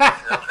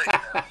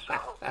 So,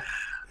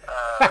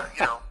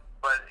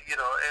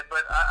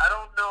 but I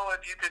don't know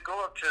if you could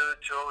go up to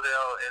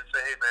Odell and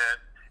say, "Hey, man,"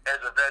 as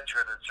a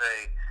veteran, and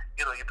say,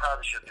 "You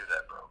probably shouldn't do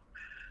that, bro."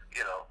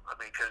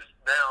 Because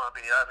now,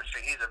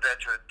 obviously he's a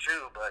veteran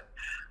too, but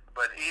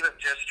even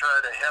just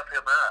trying to help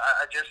him out,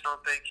 I just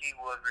don't think he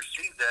would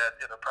receive that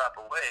in a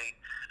proper way.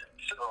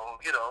 So,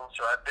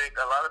 so I think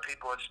a lot of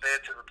people would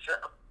stand to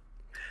themselves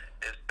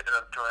instead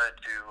of trying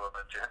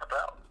to help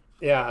out.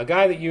 Yeah, a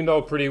guy that you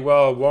know pretty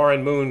well,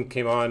 Warren Moon,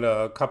 came on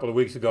a couple of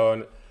weeks ago,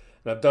 and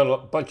I've done a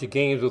bunch of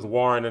games with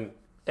Warren, and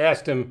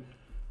asked him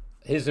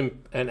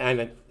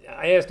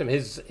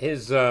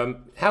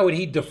how would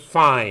he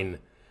define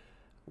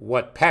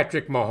what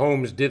Patrick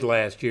Mahomes did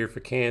last year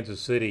for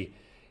Kansas City,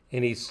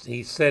 and he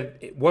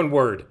said one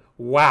word: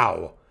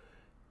 wow.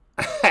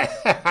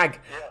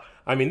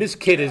 This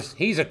kid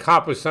he's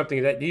accomplished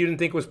something that you didn't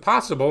think was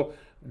possible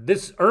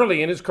this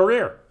early in his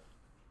career.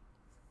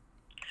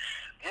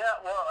 Yeah,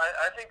 well,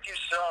 I think you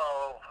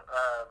saw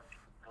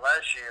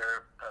last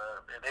year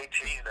in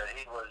 2018 that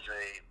he was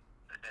a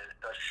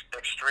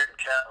extreme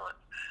talent.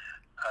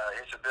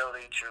 His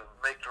ability to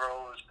make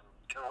throws and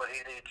do what he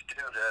needed to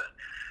do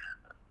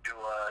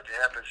to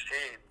help his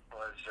team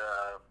was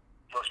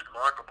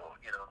remarkable.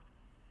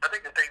 I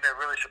think the thing that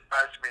really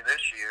surprised me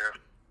this year,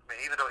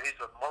 even though he's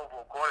a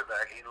mobile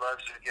quarterback, he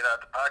loves to get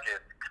out the pocket.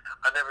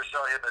 I never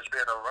saw him as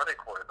being a running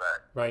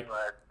quarterback. Right.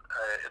 But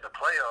in the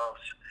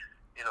playoffs,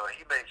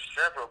 he made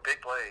several big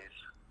plays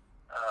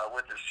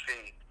with his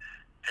feet,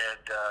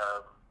 and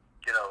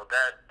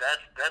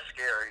that's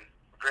scary,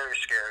 very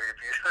scary.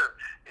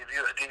 If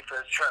you're a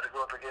defense trying to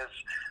go up against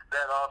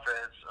that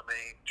offense,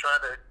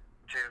 trying to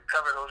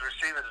cover those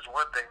receivers is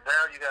one thing.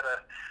 Now you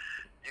gotta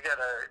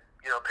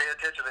pay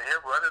attention to him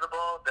running the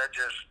ball. That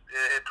just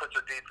it puts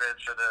a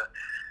defense in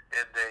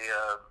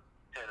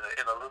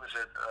a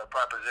losing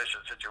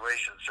proposition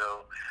situation.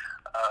 So,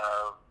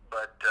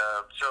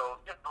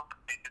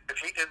 if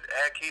he can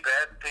keep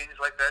adding things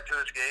like that to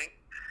his game,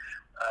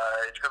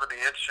 it's going to be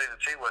interesting to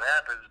see what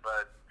happens.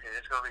 But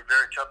it's going to be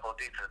very tough on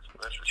defense,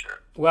 that's for sure.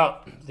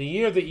 Well, the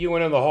year that you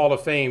went in the Hall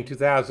of Fame,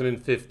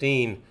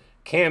 2015,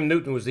 Cam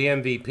Newton was the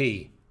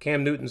MVP.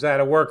 Cam Newton's out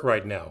of work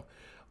right now.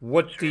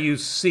 What do you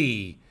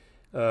see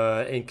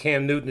in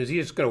Cam Newton? Is he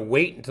just going to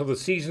wait until the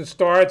season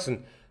starts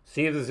and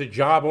see if there's a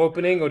job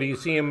opening, or do you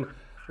see him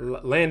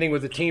landing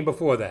with the team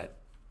before that?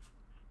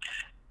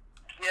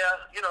 Yeah,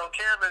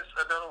 Cam is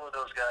another one of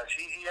those guys.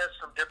 He has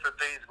some different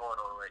things going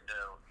on right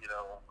now,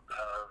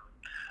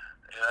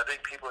 and I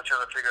think people are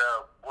trying to figure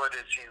out what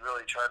is he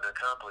really trying to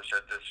accomplish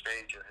at this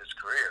stage in his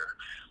career.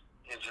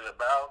 Is it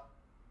about,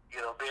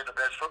 being the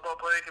best football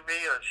player he can be,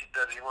 or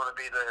does he want to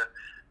be the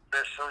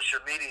best social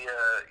media,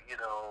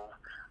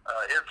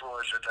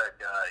 influencer type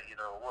guy?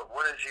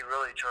 What is he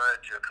really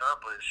trying to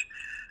accomplish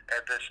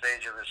at this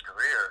stage of his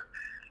career?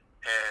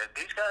 And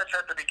these guys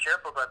have to be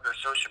careful about their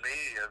social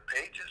media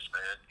pages,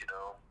 man.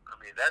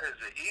 That is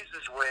the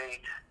easiest way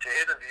to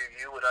interview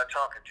you without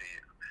talking to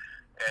you.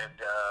 And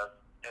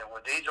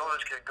when these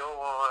owners can go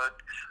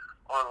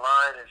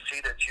online and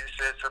see that you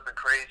said something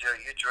crazy, or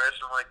you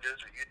dressing like this,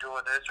 or you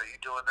doing this, or you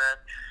doing that,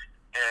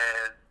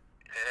 and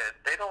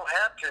they don't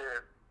have to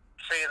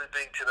say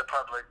anything to the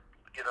public,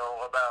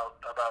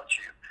 about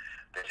you.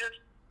 They just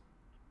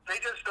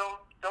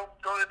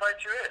don't invite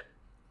you in.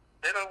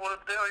 They don't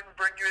even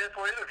bring you in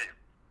for an interview.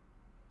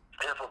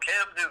 And for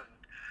Cam Newton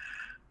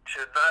to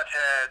not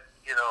have,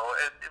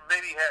 and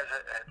maybe he has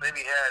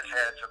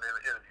had some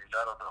interviews.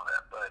 I don't know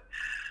that, but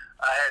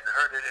I hadn't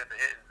heard it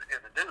in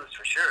the news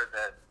for sure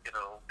that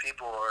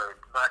people are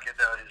knocking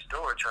down his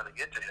door trying to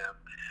get to him.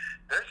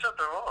 There's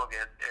something wrong,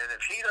 and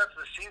if he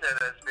doesn't see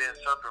that as being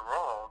something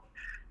wrong,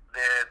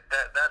 then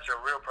that's a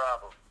real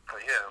problem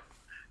for him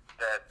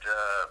that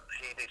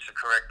he needs to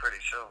correct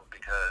pretty soon,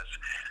 because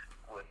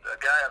with a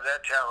guy of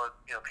that talent,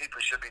 people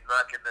should be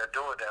knocking that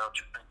door down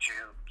to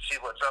see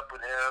what's up with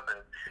him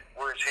and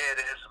where his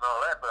head is and all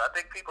that. But I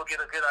think people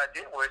get a good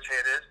idea where his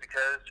head is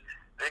because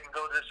they can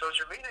go to the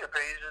social media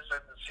pages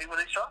and see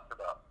what he's talking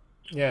about.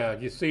 Yeah,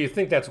 so you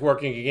think that's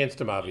working against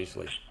him,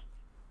 obviously.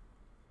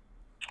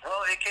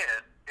 Well, it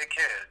can,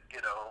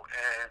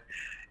 and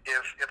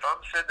if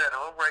I'm sitting at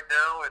home right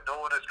now and no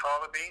one is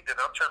calling me, then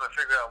I'm trying to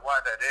figure out why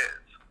that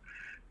is.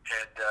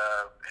 And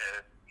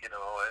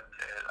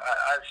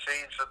I've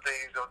seen some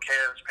things on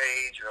Cam's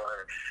page,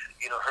 or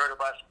heard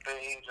about some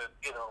things, and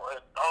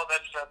and all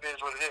that stuff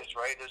is what it is,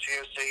 right? It's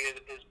hearsay,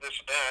 is this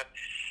and that,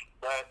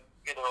 but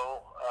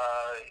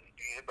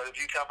but if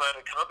you come out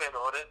and comment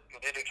on it in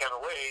any kind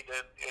of way,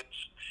 then it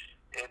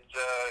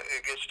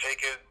gets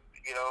taken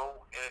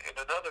in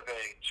another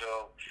vein.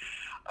 So,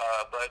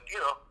 but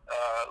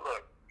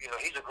look,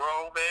 he's a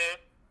grown man.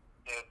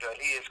 And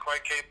he is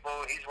quite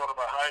capable. He's one of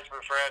our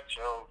Heisman friends,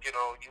 so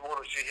you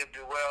want to see him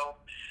do well.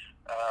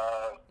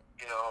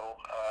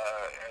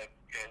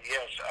 And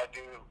yes, I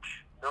do.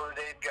 Notre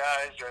Dame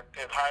guys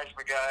and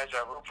Heisman guys,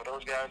 I root for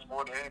those guys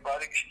more than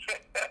anybody.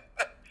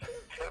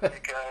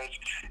 because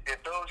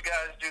if those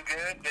guys do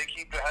good, they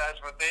keep the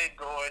Heisman thing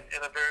going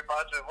in a very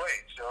positive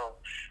way. So,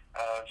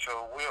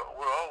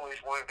 we're always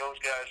wanting those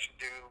guys to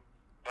do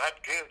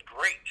not good,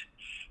 great,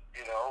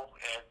 and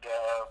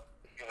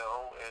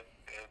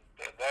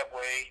that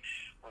way,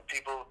 when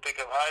people think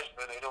of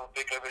Heisman, they don't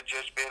think of it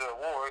just being an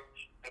award.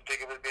 They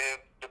think of it being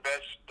the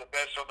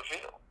best on the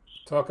field.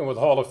 Talking with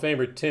Hall of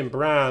Famer Tim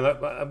Brown,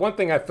 one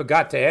thing I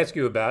forgot to ask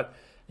you about,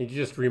 and you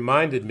just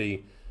reminded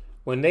me,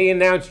 when they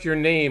announced your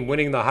name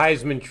winning the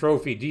Heisman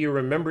Trophy, do you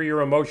remember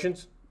your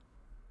emotions?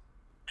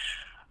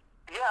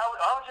 Yeah,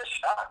 I was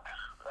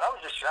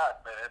just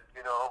shocked. Man.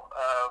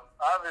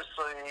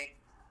 Obviously,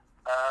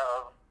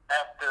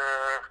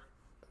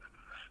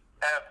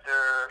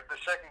 after the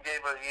second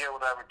game of the year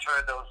when I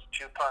returned those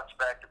 2 punts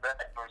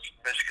back-to-back versus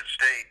Michigan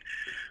State,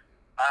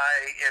 a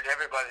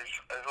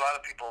lot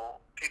of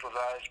people's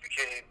eyes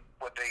became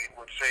what they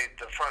would say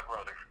the front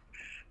runner.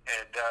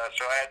 And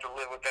so I had to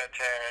live with that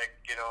tag,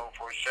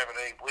 for 7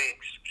 or 8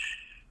 weeks.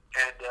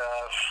 And,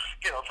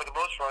 for the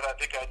most part, I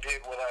think I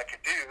did what I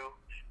could do.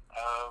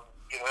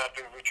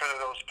 After returning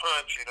those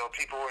punts,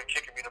 people weren't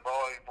kicking me the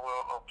ball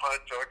anymore on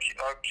punts or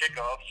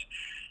kickoffs.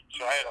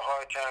 So I had a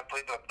hard time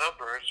putting up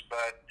numbers,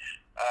 but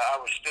I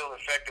was still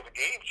effective in the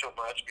game so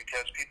much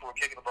because people were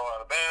kicking the ball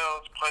out of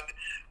bounds.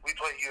 We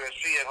played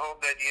USC at home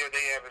that year.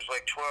 They averaged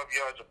like 12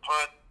 yards a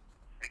punt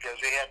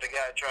because they had the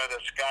guy trying to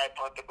sky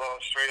punt the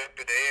ball straight up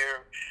in the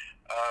air.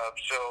 I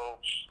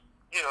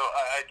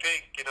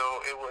think it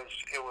was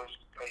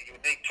a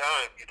unique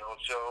time. We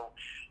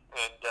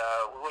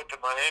went to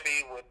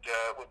Miami with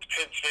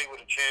Penn State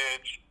with a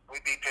chance.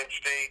 We beat Penn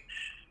State.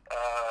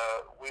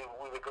 We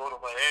would go to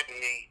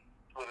Miami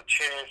with a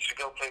chance to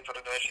go play for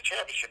the national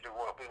championship. We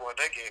won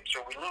that game.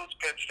 So we lose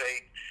Penn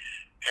State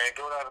and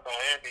go down to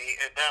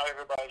Miami, and now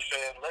everybody's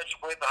saying, let's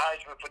win the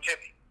Heisman for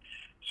Timmy.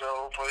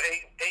 So for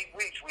eight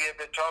weeks, we have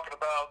been talking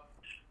about,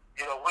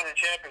 winning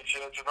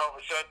championships, and all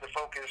of a sudden the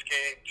focus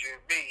came to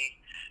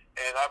me,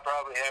 and I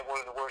probably had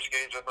one of the worst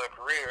games of my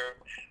career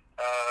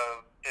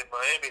in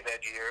Miami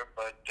that year.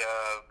 But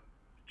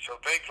so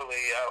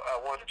thankfully,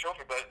 I won the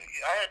trophy, but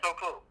I had no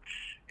clue.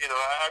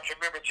 I can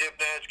remember Jim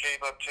Nantz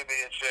came up to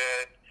me and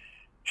said,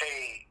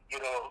 hey, you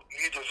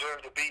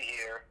deserve to be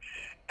here.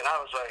 And I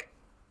was like,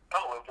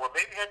 oh, well,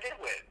 maybe I did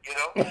win,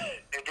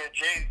 And then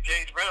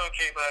James Brown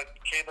came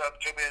up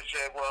to me and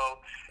said,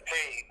 well,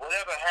 hey,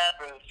 whatever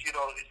happens,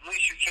 at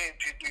least you came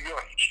to New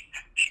York.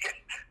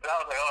 And I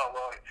was like, oh,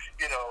 well,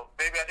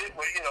 maybe I did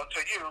win,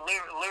 So you're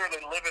literally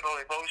living on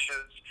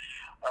emotions,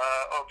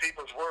 on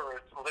people's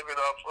words, living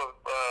off of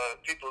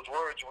people's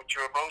words with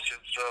your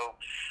emotions. So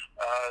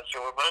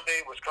when my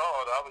name was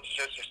called, I was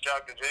just as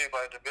shocked as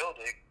anybody in the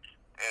building.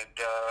 And,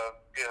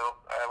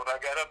 when I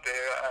got up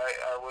there,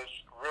 I was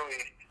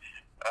really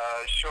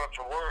short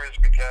for words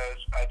because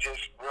I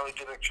just really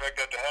didn't expect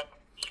that to happen.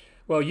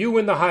 Well, you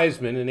win the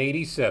Heisman in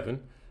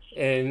 '87,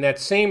 and that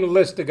same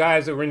list of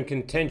guys that were in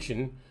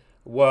contention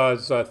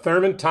was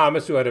Thurman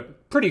Thomas, who had a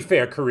pretty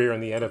fair career in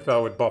the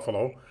NFL with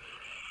Buffalo,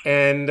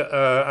 and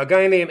a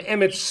guy named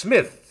Emmitt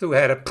Smith, who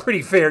had a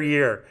pretty fair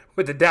year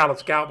with the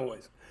Dallas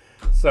Cowboys.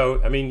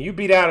 So, you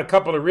beat out a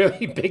couple of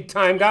really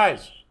big-time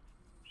guys.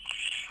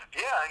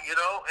 Yeah,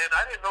 and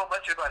I didn't know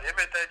much about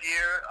Emmitt that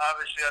year.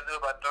 Obviously, I knew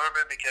about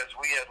Thurman because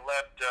we had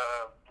left.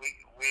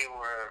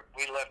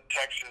 We left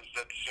Texas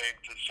at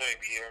the same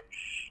year,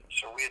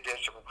 so we had done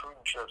some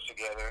recruiting trips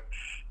together.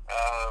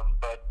 I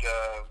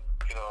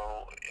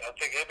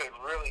think Emmitt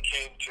really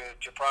came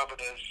to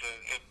prominence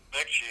in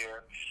next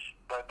year.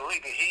 But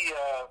believe me, he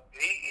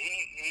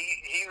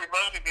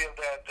reminded me of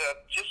that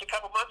just a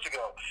couple months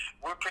ago.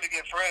 We're pretty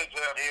good friends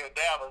down here in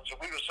Dallas, and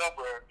we were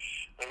somewhere,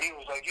 and he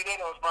was like,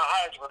 that was my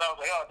Heisman. I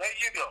was like, oh, there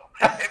you go.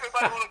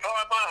 Everybody want to call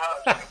it my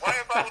Heisman. Why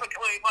everybody want to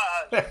claim my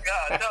Heisman?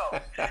 God, no.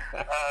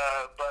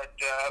 But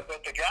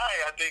the guy,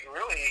 I think,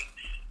 really,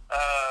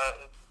 I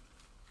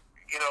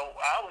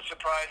was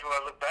surprised when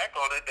I look back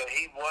on it that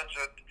he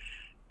wasn't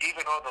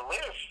even on the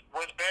list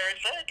was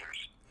Barry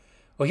Sanders.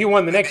 Well, he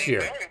won the next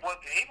year.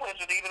 He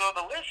wasn't even on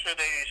the list in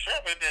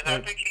 '87, and I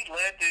think he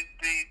led the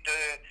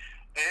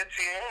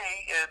NCAA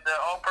in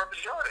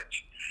all-purpose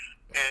yardage.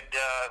 And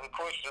of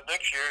course, the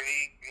next year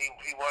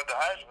he won the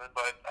Heisman,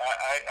 but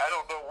I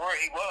don't know where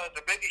he was.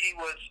 Or maybe he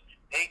was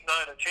 8,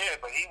 9, or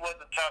 10, but he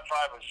wasn't top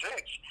 5 or 6.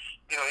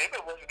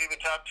 Emmitt wasn't even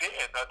top 10.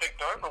 I think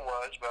Thurman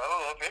was, but I don't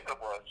know if Emmitt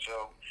was.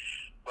 So,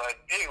 but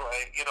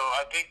anyway,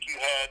 I think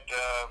you had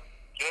a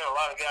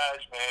lot of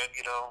guys, man.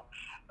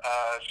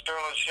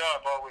 Sterling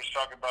Sharp always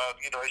talking about,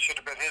 it should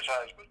have been his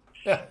Heisman.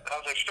 Yeah. I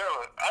was like,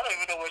 Sterling, I don't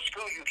even know what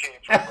school you came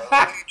from, brother.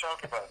 What are you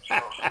talking about? So.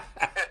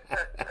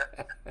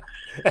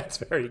 That's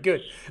very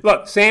good.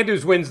 Look,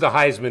 Sanders wins the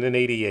Heisman in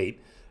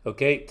 '88.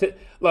 Okay,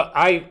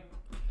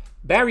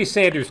 Barry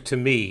Sanders to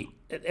me,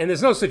 and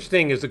there's no such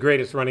thing as the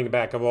greatest running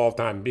back of all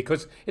time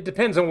because it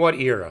depends on what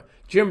era.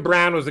 Jim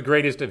Brown was the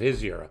greatest of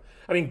his era.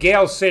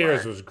 Gale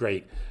Sayers was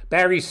great.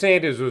 Barry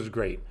Sanders was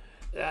great.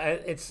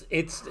 It's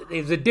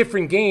a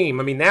different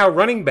game. Now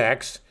running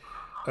backs,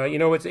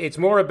 it's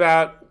more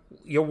about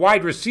your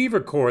wide receiver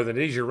core than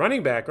it is your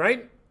running back,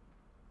 right?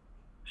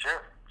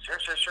 Sure.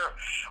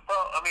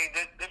 Well, I mean,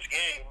 this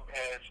game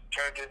has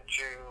turned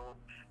into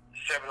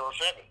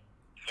 7-on-7,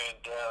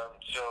 and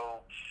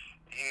so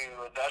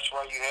that's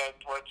why you had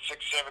 6,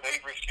 7,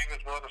 8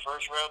 receivers go in the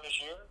first round this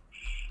year.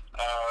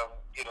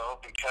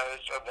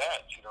 Because of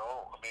that.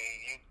 I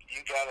mean,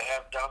 you got to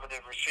have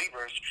dominant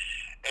receivers,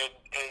 and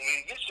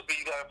it used to be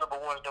you got number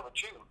 1, number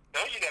 2.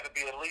 Now you got to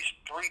be at least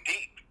 3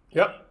 deep.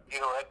 Yep.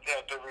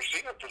 At the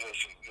receiver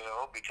position.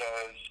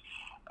 Because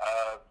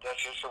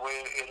that's just the way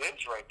it is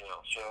right now.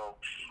 So,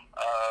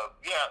 I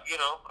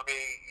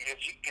mean,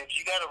 if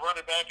you got a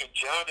running back, and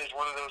John is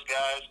one of those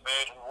guys,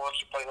 man, who wants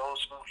to play old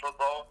school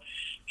football,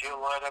 he'll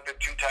line up in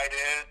 2 tight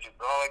ends and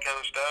all that kind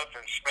of stuff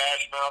and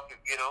smash mouth,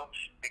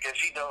 because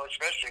he knows,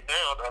 especially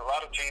now, that a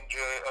lot of teams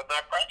are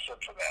not practicing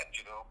for that.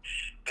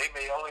 They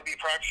may only be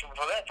practicing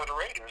for that for the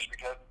Raiders,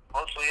 because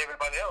mostly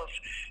everybody else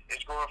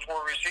is going 4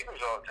 receivers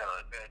all the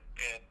time.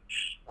 And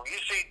when you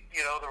see,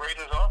 the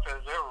Raiders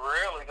offense, they're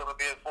rarely going to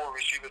be at 4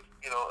 receivers.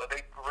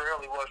 They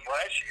rarely was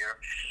last year.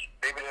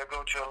 Maybe they'll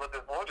go to a little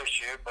bit more this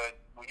year. But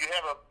when you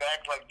have a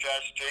back like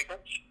Josh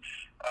Jacobs,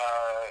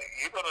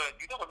 you're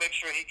gonna make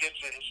sure he gets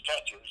his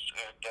touches,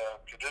 and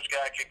because this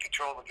guy can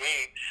control the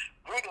game.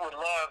 Gruden would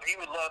love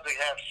to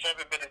have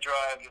 7-minute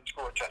drives and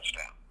score a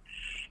touchdown.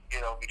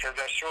 Because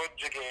that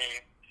shortens the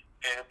game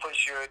and it puts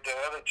the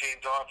other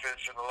team's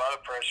offense in a lot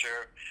of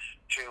pressure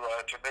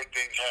to make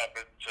things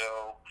happen.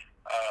 So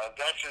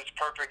that's his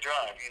perfect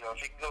drive. If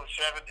he can go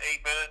 7,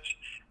 8 minutes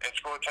and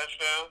score a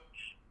touchdown.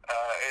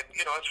 And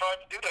it's hard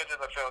to do that in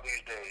the NFL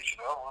these days.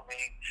 I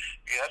mean,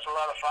 that's a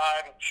lot of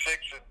 5 and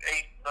 6 and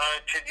 8,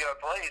 9, 10-yard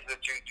plays that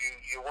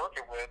you're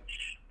working with,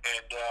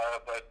 and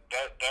but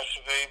that's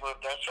the name of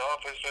that's the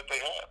offense that they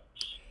have.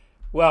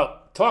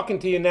 Well, talking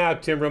to you now,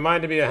 Tim,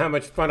 reminded me of how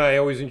much fun I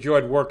always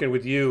enjoyed working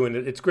with you, and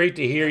it's great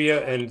to hear you.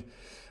 And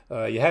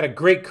you had a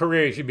great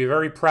career. You should be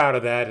very proud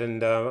of that.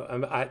 And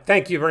I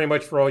thank you very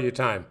much for all your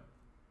time.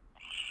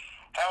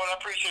 Howard, I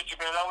appreciate you,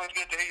 man. Always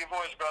good to hear your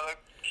voice, brother.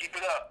 Keep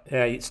it up.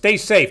 Yeah, stay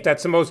safe.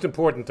 That's the most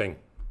important thing.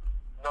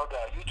 No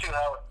doubt. You too,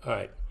 Howard. All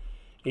right.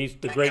 He's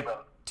the great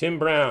Tim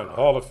Brown,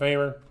 Hall of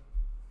Famer,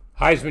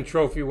 Heisman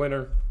Trophy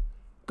winner.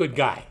 Good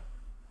guy.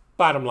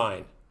 Bottom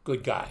line,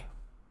 good guy.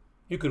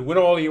 You could win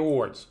all the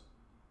awards,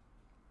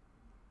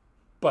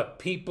 but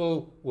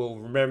people will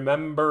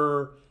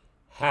remember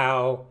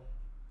how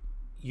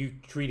you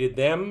treated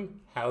them,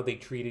 how they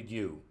treated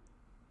you.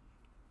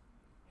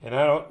 And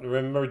I don't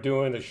remember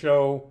doing a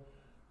show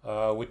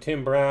with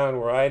Tim Brown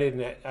where I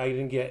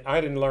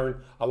didn't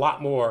learn a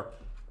lot more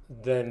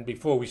than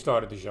before we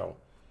started the show.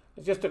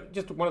 It's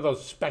just one of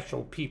those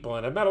special people,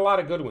 and I've met a lot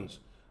of good ones,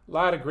 a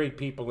lot of great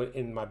people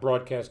in my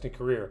broadcasting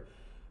career,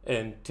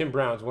 and Tim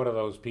Brown's one of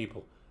those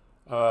people.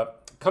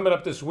 Coming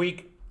up this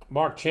week,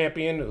 Mark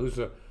Champion, who's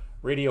a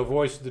radio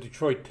voice of the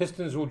Detroit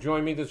Pistons, will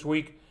join me this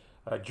week.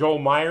 Joel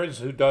Myers,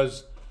 who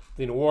does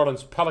the New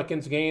Orleans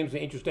Pelicans games.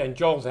 And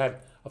Joel's had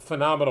a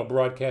phenomenal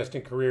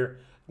broadcasting career,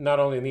 not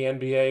only in the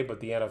NBA, but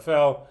the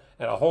NFL,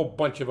 and a whole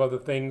bunch of other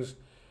things.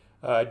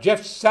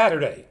 Jeff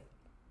Saturday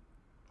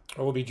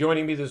will be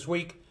joining me this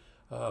week,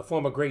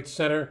 former great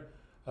center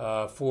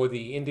for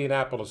the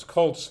Indianapolis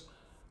Colts.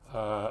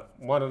 I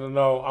want to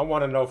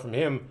know from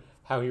him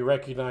how he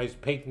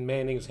recognized Peyton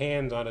Manning's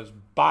hands on his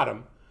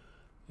bottom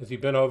as he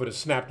bent over to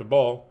snap the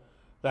ball.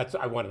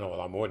 I want to know a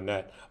lot more than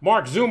that.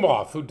 Mark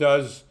Zumoff, who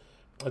does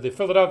the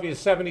Philadelphia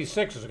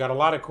 76ers, got a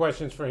lot of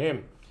questions for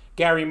him.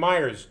 Gary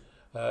Myers,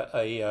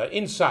 a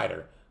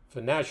insider for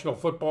National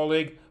Football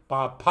League.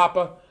 Bob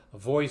Papa, a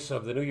voice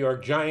of the New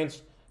York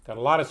Giants. Got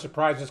a lot of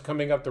surprises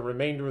coming up the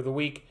remainder of the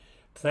week.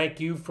 Thank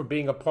you for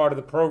being a part of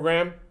the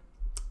program.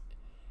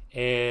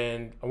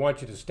 And I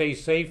want you to stay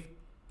safe.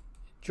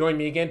 Join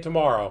me again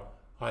tomorrow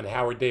on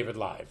Howard David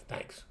Live.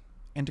 Thanks.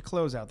 And to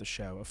close out the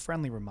show, a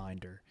friendly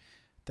reminder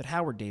that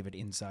Howard David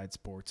Inside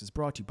Sports is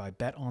brought to you by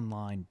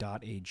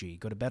betonline.ag.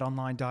 Go to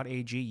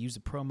betonline.ag, use the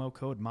promo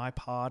code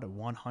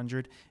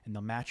MyPod100, and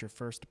they'll match your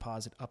first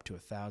deposit up to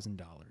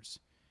 $1,000.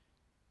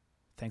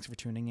 Thanks for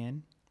tuning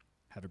in.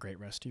 Have a great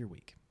rest of your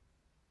week.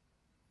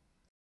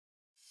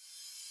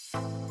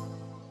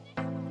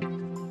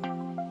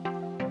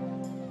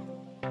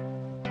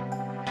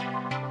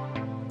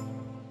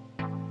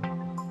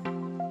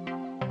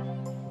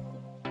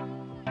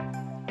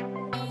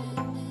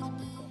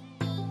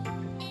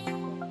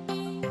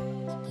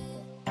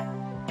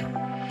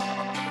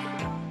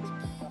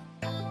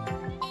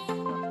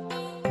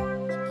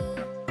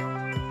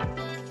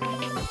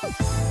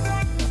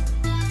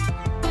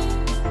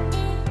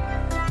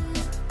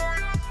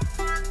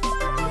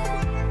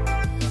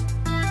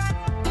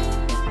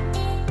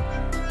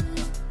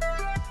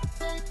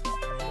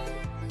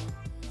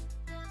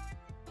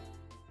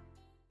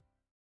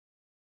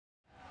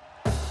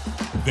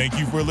 Thank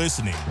you for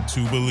listening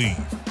to Believe.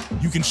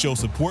 You can show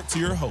support to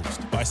your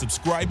host by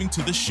subscribing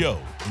to the show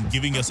and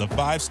giving us a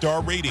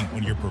 5-star rating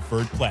on your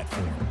preferred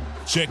platform.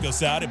 Check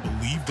us out at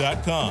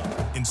Believe.com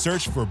and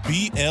search for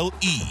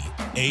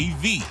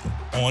BLEAV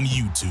on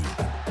YouTube.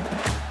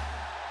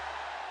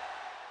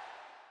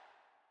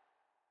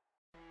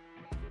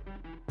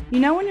 You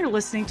know when you're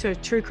listening to a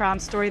true crime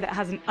story that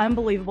has an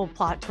unbelievable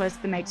plot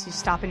twist that makes you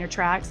stop in your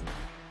tracks?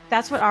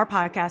 That's what our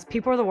podcast,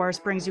 People Are the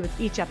Worst, brings you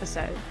with each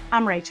episode.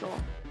 I'm Rachel.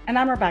 And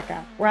I'm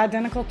Rebecca. We're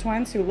identical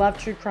twins who love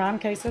true crime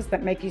cases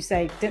that make you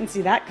say, didn't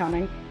see that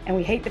coming, and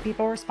we hate the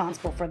people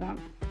responsible for them.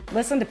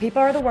 Listen to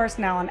People Are the Worst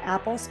now on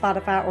Apple,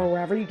 Spotify, or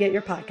wherever you get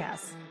your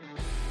podcasts.